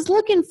 God's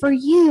looking for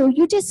you.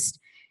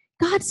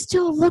 God's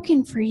still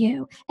looking for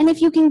you. And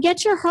if you can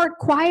get your heart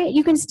quiet,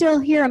 you can still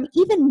hear him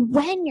even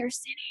when you're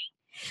sinning.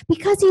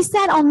 Because he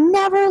said, I'll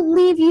never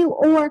leave you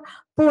or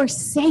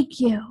forsake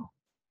you.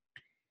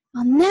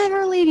 I'll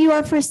never leave you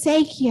or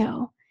forsake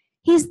you.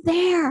 He's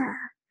there.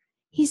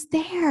 He's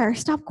there.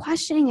 Stop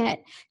questioning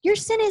it. Your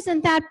sin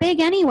isn't that big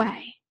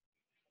anyway.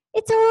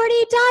 It's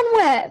already done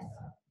with.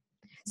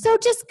 So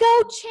just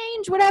go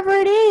change whatever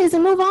it is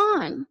and move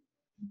on.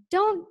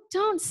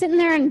 Don't sit in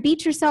there and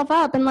beat yourself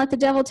up and let the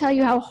devil tell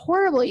you how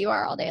horrible you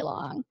are all day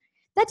long.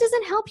 That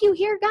doesn't help you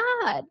hear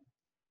God.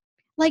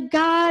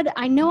 God,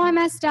 I know I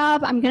messed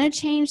up. I'm going to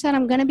change that.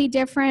 I'm going to be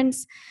different.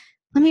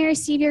 Let me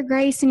receive your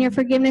grace and your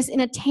forgiveness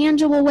in a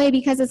tangible way,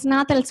 because it's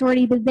not that it's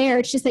already there.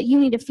 It's just that you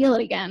need to feel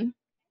it again.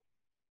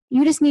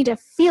 You just need to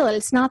feel it.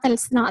 It's not that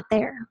it's not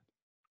there.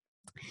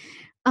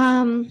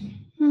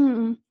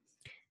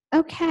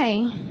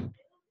 Okay.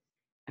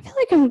 I feel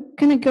like I'm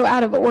going to go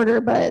out of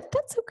order, but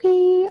that's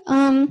okay.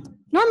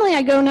 Normally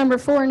I go number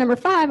 4 and number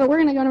 5, but we're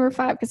going to go number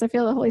 5 because I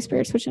feel the Holy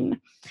Spirit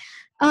switching.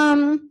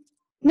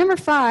 Number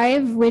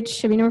 5, which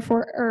should be number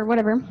 4 or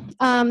whatever,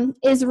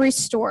 is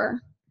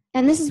restore.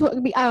 And this is what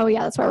would be,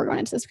 that's why we're going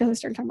into this, because I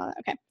started talking about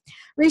that. Okay.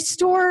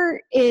 Restore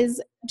is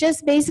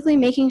just basically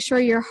making sure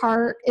your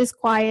heart is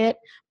quiet,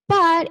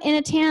 but in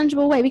a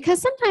tangible way,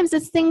 because sometimes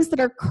it's things that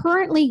are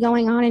currently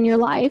going on in your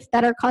life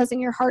that are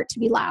causing your heart to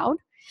be loud.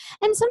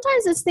 And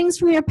sometimes it's things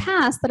from your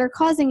past that are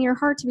causing your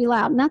heart to be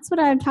loud. And that's what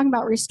I'm talking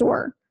about,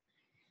 restore.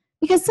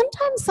 Because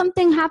sometimes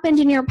something happened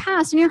in your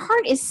past and your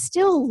heart is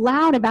still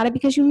loud about it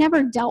because you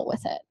never dealt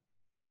with it.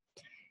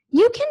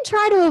 You can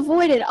try to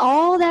avoid it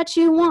all that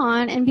you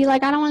want and be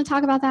like, I don't want to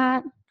talk about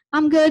that.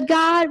 I'm good,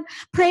 God.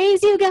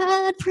 Praise you,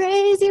 God.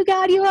 Praise you,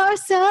 God. You are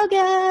so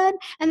good.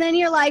 And then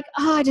you're like,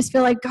 I just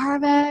feel like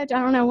garbage.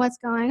 I don't know what's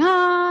going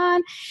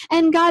on.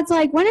 And God's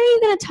like, when are you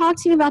going to talk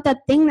to me about that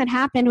thing that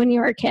happened when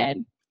you were a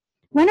kid?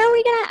 When are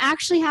we going to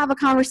actually have a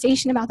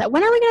conversation about that?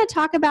 When are we going to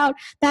talk about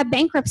that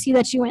bankruptcy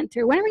that you went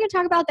through? When are we going to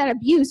talk about that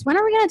abuse? When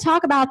are we going to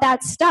talk about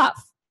that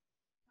stuff?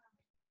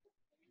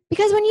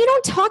 Because when you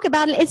don't talk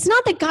about it, it's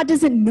not that God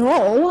doesn't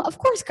know. Of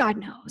course God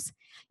knows.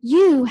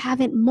 You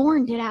haven't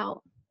mourned it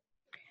out.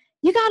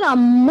 You got to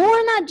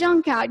mourn that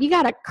junk out. You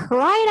got to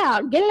cry it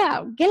out. Get it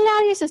out. Get it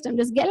out of your system.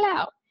 Just get it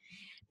out.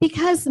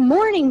 Because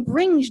mourning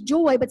brings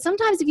joy. But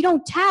sometimes if you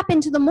don't tap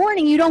into the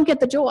mourning, you don't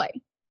get the joy.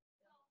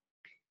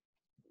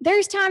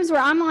 There's times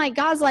where I'm like,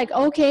 God's like,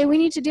 okay, we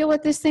need to deal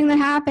with this thing that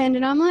happened.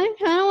 And I'm like,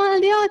 I don't want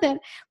to deal with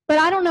it. But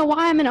I don't know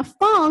why I'm in a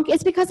funk.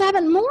 It's because I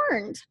haven't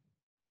mourned.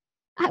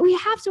 We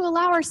have to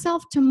allow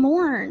ourselves to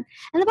mourn.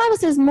 And the Bible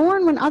says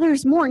mourn when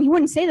others mourn. You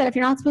wouldn't say that if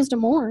you're not supposed to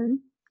mourn.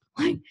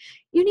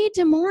 You need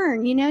to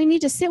mourn, you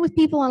need to sit with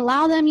people and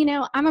allow them,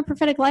 I'm a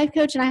prophetic life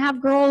coach and I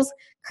have girls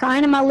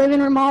crying in my living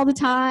room all the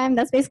time.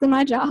 That's basically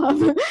my job. I'm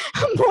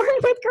mourning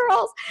with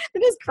girls.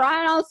 They're just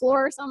crying on the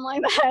floor or something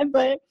like that.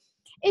 But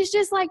it's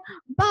just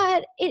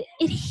but it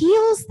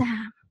heals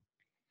them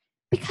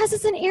because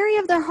it's an area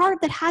of their heart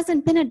that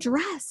hasn't been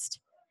addressed.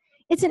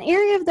 It's an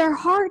area of their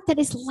heart that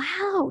is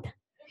loud.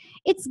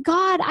 It's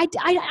God. I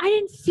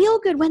didn't feel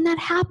good when that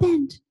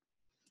happened.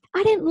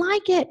 I didn't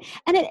like it.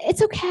 And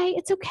it's okay.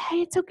 It's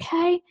okay. It's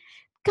okay.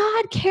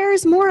 God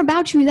cares more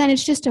about you than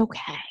it's just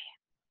okay.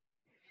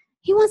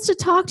 He wants to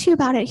talk to you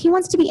about it. He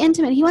wants to be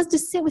intimate. He wants to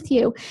sit with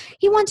you.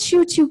 He wants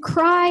you to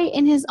cry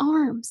in his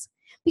arms.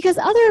 Because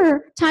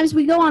other times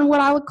we go on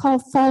what I would call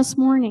false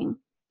mourning.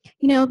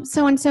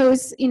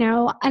 So-and-so's,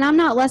 and I'm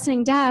not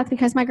lessening death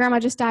because my grandma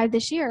just died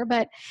this year,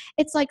 but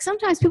it's like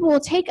sometimes people will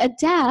take a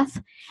death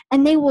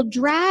and they will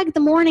drag the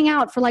mourning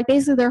out for like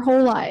basically their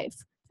whole life.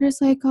 They're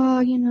just like,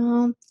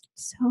 oh,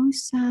 so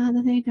sad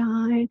that they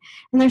died.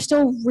 And they're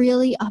still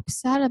really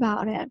upset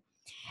about it.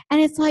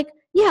 And it's like,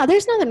 yeah,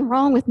 there's nothing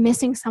wrong with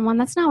missing someone.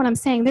 That's not what I'm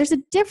saying. There's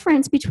a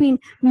difference between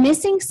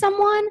missing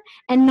someone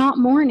and not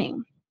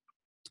mourning,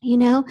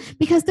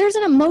 because there's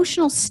an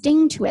emotional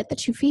sting to it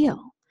that you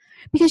feel.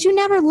 Because you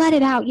never let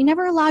it out. You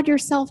never allowed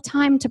yourself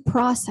time to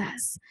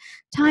process,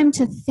 time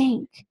to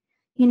think.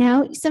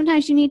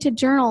 Sometimes you need to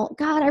journal.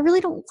 God, I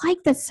really don't like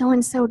that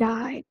so-and-so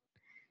died.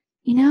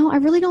 I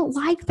really don't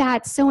like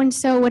that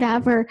so-and-so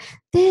whatever.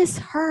 This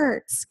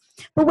hurts.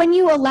 But when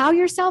you allow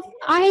yourself,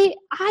 I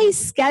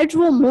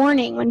schedule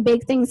mourning when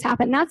big things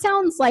happen. That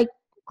sounds like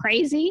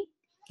crazy,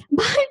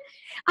 but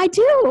I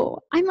do.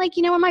 I'm like,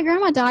 when my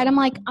grandma died, I'm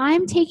like,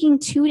 I'm taking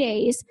 2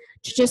 days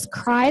to just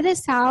cry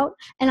this out,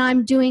 and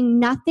I'm doing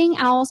nothing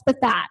else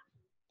but that.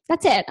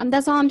 That's it.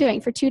 That's all I'm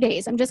doing for 2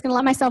 days. I'm just going to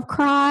let myself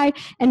cry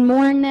and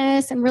mourn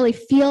this and really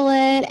feel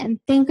it and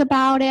think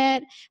about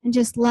it and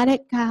just let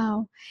it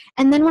go.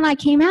 And then when I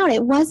came out,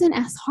 it wasn't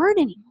as hard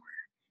anymore.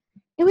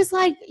 It was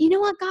like, you know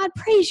what, God,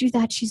 praise you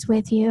that she's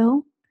with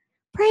you.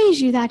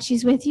 Praise you that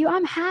she's with you.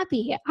 I'm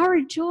happy. I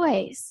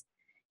rejoice,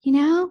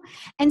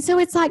 And so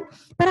it's like,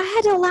 but I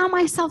had to allow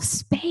myself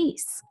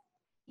space.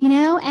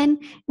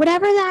 And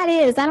whatever that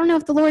is, I don't know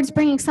if the Lord's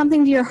bringing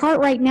something to your heart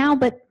right now,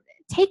 but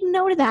take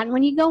note of that. And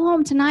when you go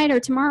home tonight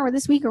or tomorrow or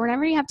this week or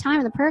whenever you have time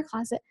in the prayer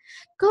closet,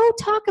 go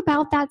talk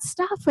about that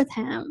stuff with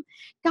him.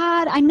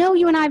 God, I know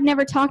you and I have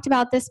never talked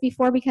about this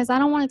before because I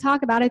don't want to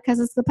talk about it because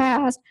it's the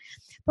past.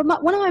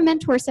 But one of my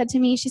mentors said to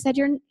me, she said,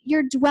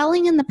 you're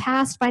dwelling in the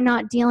past by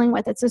not dealing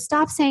with it. So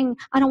stop saying,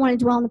 I don't want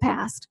to dwell in the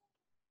past.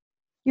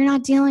 You're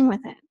not dealing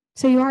with it.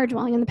 So you are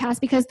dwelling in the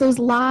past because those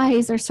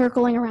lies are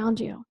circling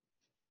around you.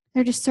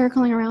 They're just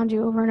circling around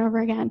you over and over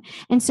again.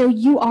 And so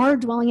you are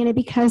dwelling in it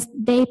because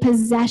they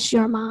possess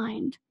your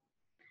mind.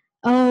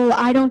 Oh,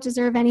 I don't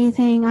deserve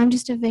anything. I'm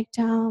just a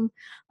victim.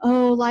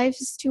 Oh, life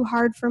is too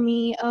hard for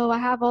me. Oh, I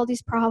have all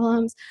these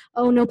problems.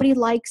 Oh, nobody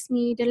likes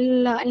me. Da, da,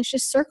 da, da. And it's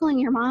just circling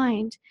your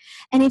mind.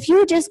 And if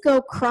you just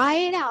go cry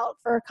it out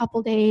for a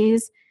couple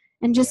days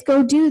and just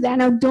go do that.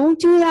 Now, don't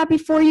do that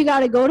before you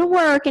got to go to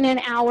work in an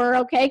hour,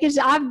 okay? Because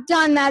I've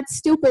done that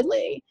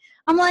stupidly.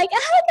 I'm like,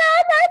 oh,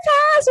 God, my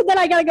past. And then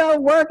I got to go to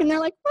work. And they're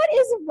like, what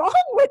is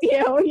wrong with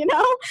you?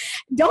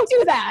 Don't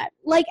do that.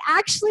 Like,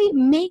 actually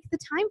make the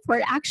time for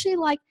it. Actually,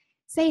 like,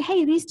 say,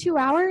 hey, these 2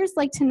 hours,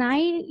 like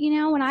tonight,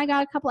 when I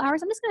got a couple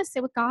hours, I'm just going to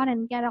sit with God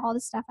and get all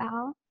this stuff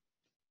out.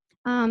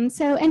 And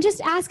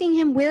just asking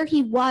him where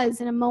he was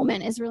in a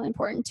moment is really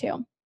important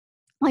too.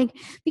 Like,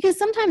 because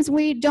sometimes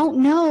we don't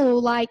know,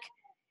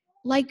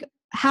 like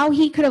how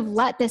he could have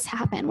let this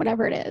happen,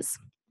 whatever it is.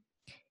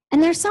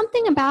 And there's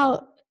something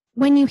about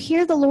when you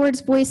hear the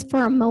Lord's voice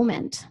for a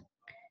moment,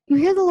 you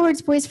hear the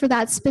Lord's voice for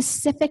that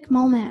specific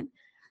moment.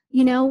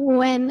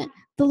 When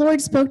the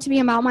Lord spoke to me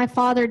about my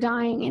father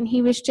dying, and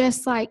he was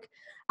just like,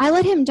 I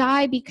let him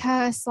die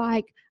because,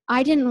 like,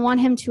 I didn't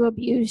want him to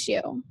abuse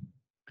you.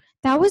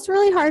 That was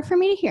really hard for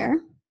me to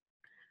hear,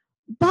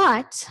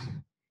 but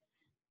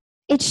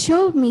it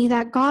showed me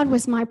that God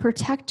was my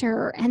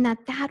protector and that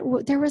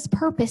there was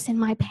purpose in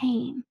my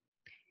pain.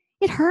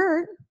 It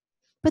hurt,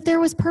 but there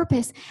was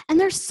purpose. And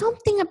there's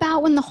something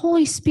about when the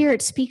Holy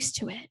Spirit speaks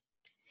to it.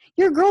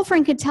 Your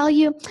girlfriend could tell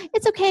you,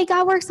 it's okay,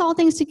 God works all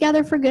things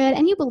together for good,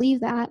 and you believe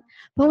that.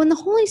 But when the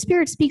Holy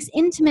Spirit speaks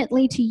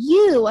intimately to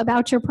you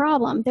about your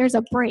problem, there's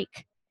a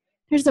break.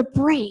 There's a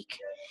break.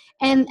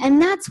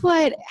 And that's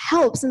what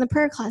helps in the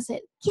prayer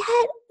closet.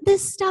 Get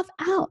this stuff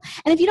out.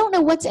 And if you don't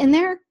know what's in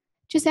there,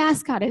 just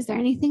ask God, is there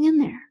anything in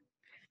there?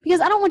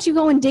 Because I don't want you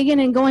going digging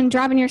and going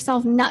driving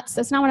yourself nuts.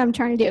 That's not what I'm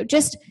trying to do.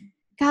 Just,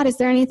 God, is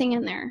there anything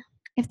in there?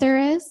 If there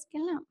is, get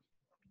it out.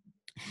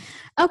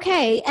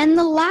 Okay, and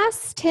the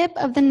last tip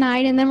of the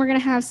night, and then we're going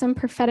to have some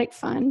prophetic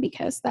fun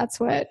because that's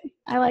what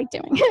I like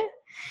doing.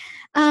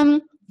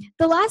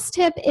 The last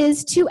tip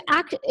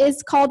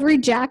is called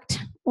reject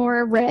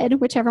or rid,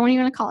 whichever one you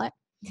want to call it.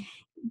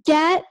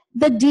 Get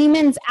the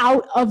demons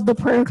out of the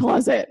prayer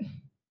closet,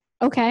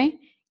 okay?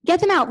 Get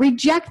them out.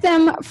 Reject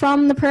them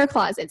from the prayer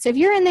closet. So if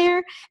you're in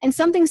there and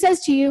something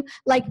says to you,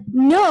 like,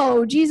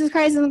 no, Jesus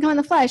Christ doesn't come in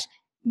the flesh,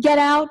 get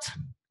out.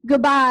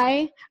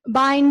 Goodbye,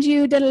 bind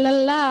you, da la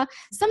la.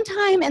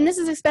 Sometimes, and this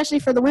is especially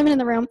for the women in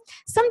the room,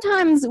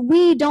 sometimes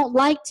we don't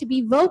like to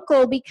be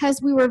vocal because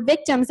we were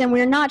victims and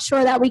we're not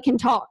sure that we can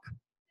talk.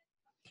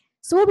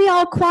 So we'll be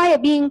all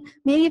quiet being,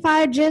 maybe if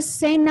I just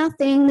say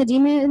nothing, the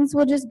demons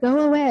will just go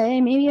away.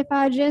 Maybe if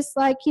I just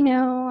I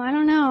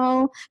don't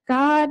know,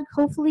 God,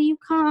 hopefully you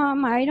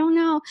come, I don't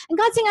know. And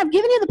God's saying, I've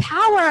given you the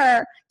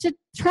power to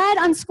tread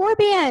on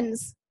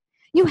scorpions.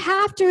 You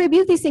have to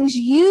rebuke these things.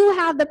 You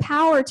have the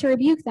power to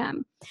rebuke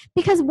them.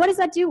 Because what does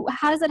that do?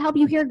 How does that help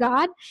you hear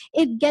God?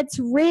 It gets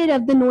rid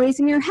of the noise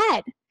in your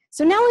head.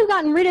 So now we've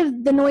gotten rid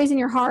of the noise in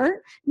your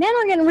heart. Then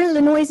we're getting rid of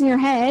the noise in your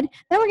head.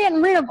 Then we're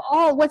getting rid of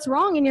all what's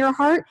wrong in your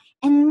heart.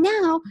 And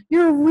now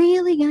you're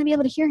really going to be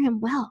able to hear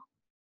him well.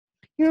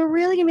 You're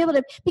really going to be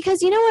able to,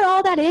 because you know what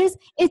all that is?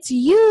 It's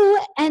you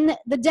and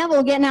the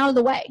devil getting out of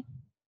the way.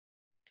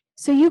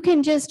 So you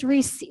can just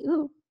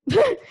receive,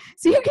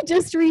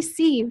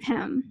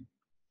 him.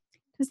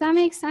 Does that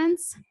make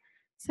sense?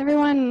 Does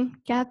everyone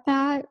get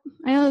that?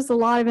 I know there's a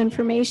lot of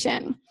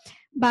information,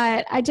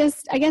 but I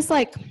guess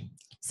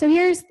so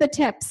here's the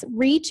tips.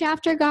 Reach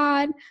after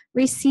God,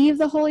 receive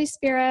the Holy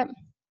Spirit,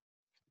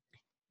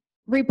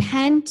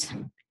 repent,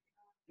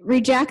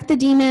 reject the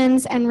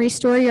demons, and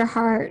restore your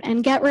heart,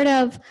 and get rid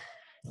of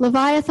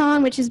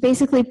Leviathan, which is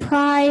basically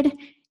pride,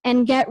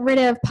 and get rid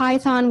of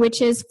Python,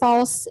 which is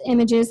false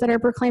images that are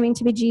proclaiming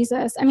to be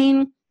Jesus. I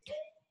mean,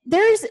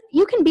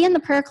 you can be in the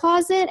prayer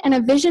closet and a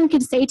vision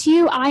could say to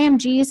you, I am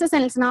Jesus,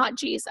 and it's not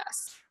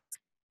Jesus.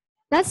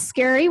 That's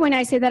scary when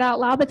I say that out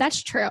loud, but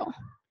that's true.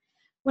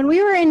 When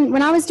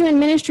I was doing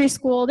ministry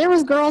school, there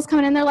was girls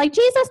coming in, they're like,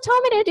 Jesus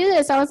told me to do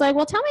this. I was like,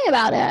 well, tell me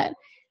about it.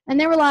 And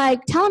they were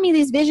like telling me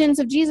these visions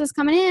of Jesus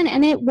coming in,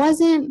 and it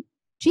wasn't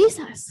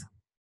Jesus.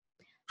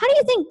 How do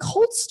you think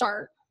cults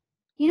start?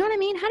 You know what I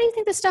mean? How do you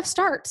think this stuff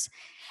starts?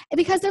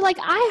 Because they're like,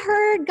 I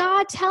heard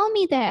God tell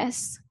me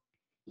this.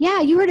 Yeah,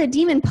 you heard a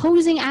demon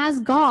posing as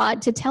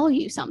God to tell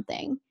you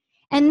something.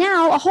 And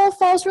now a whole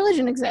false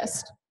religion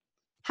exists.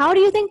 How do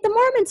you think the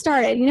Mormons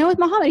started? You know, with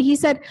Muhammad, he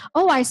said,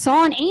 oh, I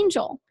saw an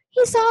angel.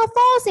 He saw a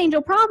false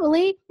angel,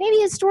 probably. Maybe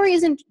his story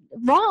isn't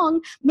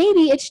wrong.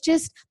 Maybe it's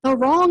just the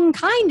wrong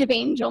kind of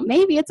angel.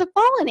 Maybe it's a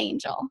fallen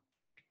angel.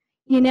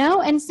 You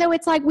know? And so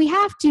it's like we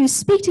have to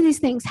speak to these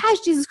things. Has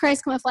Jesus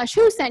Christ come in flesh?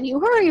 Who sent you?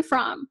 Who are you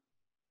from?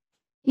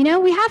 You know,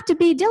 we have to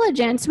be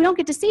diligent so we don't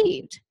get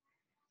deceived.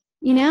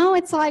 You know,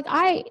 it's like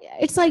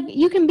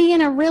you can be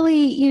in a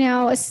really, you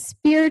know, a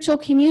spiritual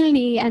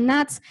community, and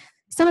that's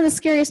some of the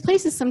scariest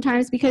places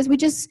sometimes, because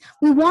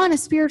we want a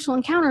spiritual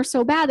encounter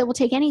so bad that we'll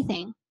take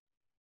anything.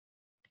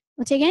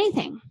 We'll take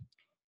anything.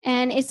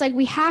 And it's like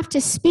we have to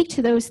speak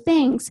to those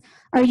things.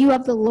 Are you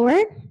of the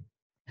Lord?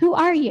 Who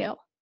are you?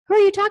 Who are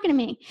you talking to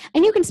me?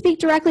 And you can speak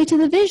directly to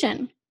the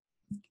vision.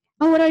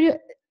 Oh, what do I do?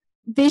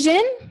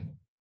 Vision?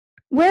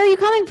 Where are you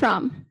coming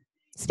from?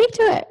 Speak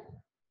to it.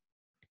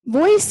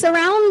 Voice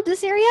around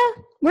this area?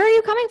 Where are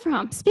you coming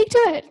from? Speak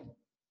to it.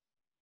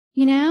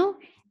 You know?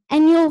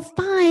 And you'll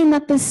find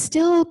that the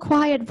still,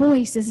 quiet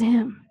voice is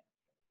him.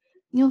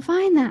 You'll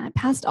find that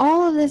past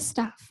all of this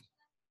stuff.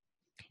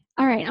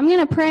 All right, I'm going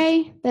to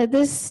pray that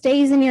this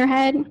stays in your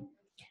head.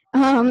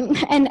 I'll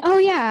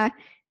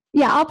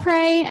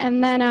pray,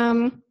 and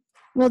then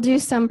we'll do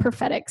some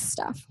prophetic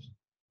stuff.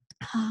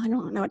 I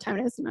don't know what time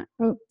it is.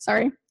 Oh,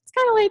 sorry. It's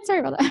kind of late. Sorry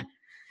about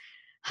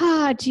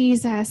that.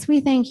 Jesus,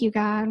 we thank you,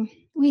 God.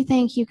 We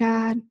thank you,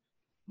 God.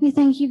 We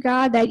thank you,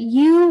 God, that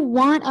you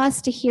want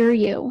us to hear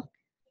you.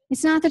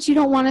 It's not that you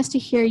don't want us to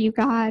hear you,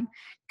 God.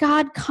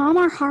 God, calm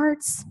our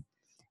hearts.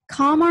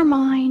 Calm our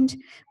mind.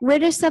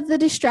 Rid us of the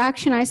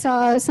distraction. I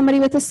saw somebody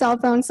with a cell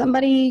phone.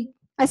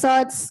 I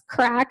saw its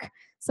crack.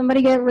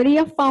 Somebody get rid of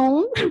your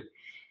phone.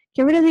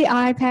 Get rid of the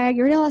iPad.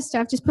 Get rid of all that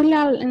stuff. Just put it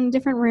out in a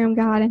different room,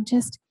 God, and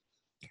just,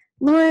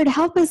 Lord,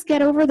 help us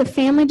get over the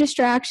family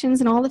distractions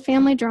and all the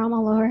family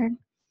drama, Lord.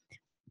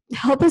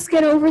 Help us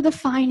get over the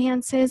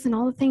finances and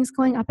all the things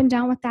going up and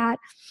down with that.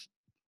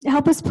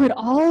 Help us put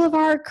all of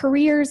our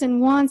careers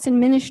and wants and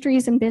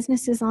ministries and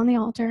businesses on the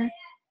altar.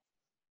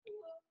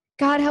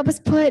 God, help us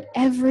put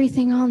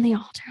everything on the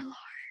altar, Lord,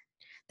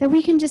 that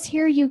we can just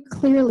hear you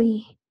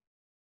clearly.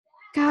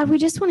 God, we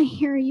just want to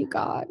hear you,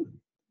 God.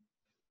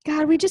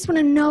 God, we just want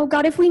to know,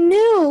 God, if we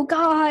knew,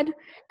 God,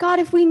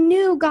 if we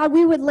knew, God,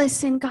 we would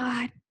listen,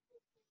 God.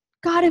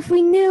 God, if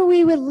we knew,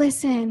 we would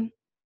listen.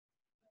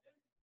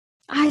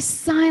 I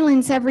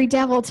silence every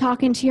devil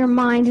talking to your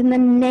mind in the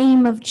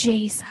name of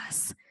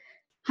Jesus.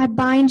 I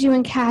bind you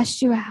and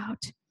cast you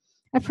out.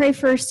 I pray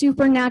for a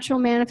supernatural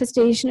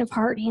manifestation of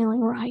heart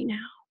healing right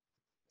now.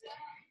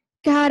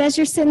 God, as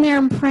you're sitting there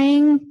and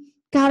praying,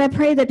 God, I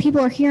pray that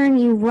people are hearing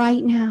you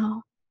right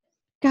now.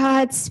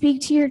 God,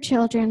 speak to your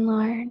children,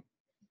 Lord.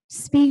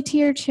 Speak to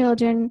your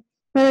children,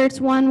 whether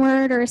it's one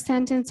word or a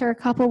sentence or a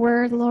couple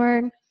words,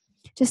 Lord.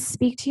 Just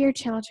speak to your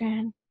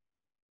children.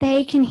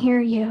 They can hear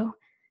you.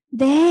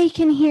 They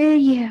can hear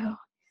you.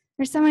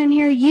 There's someone in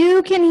here.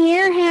 You can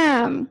hear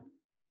him.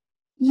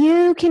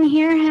 You can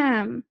hear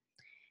him.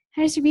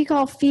 I just rebuke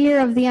all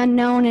fear of the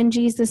unknown in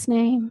Jesus'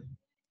 name.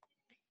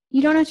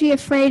 You don't have to be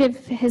afraid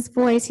of his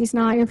voice. He's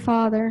not your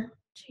father.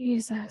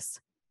 Jesus.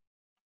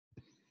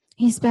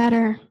 He's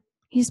better.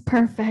 He's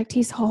perfect.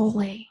 He's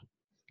holy.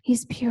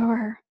 He's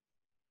pure.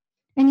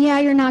 And yeah,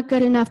 you're not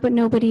good enough, but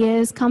nobody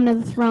is. Come to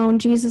the throne.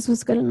 Jesus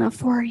was good enough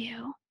for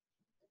you.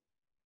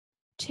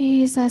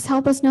 Jesus,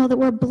 help us know that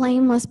we're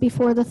blameless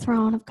before the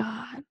throne of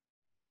God.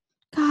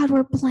 God,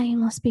 we're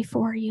blameless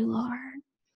before you, Lord.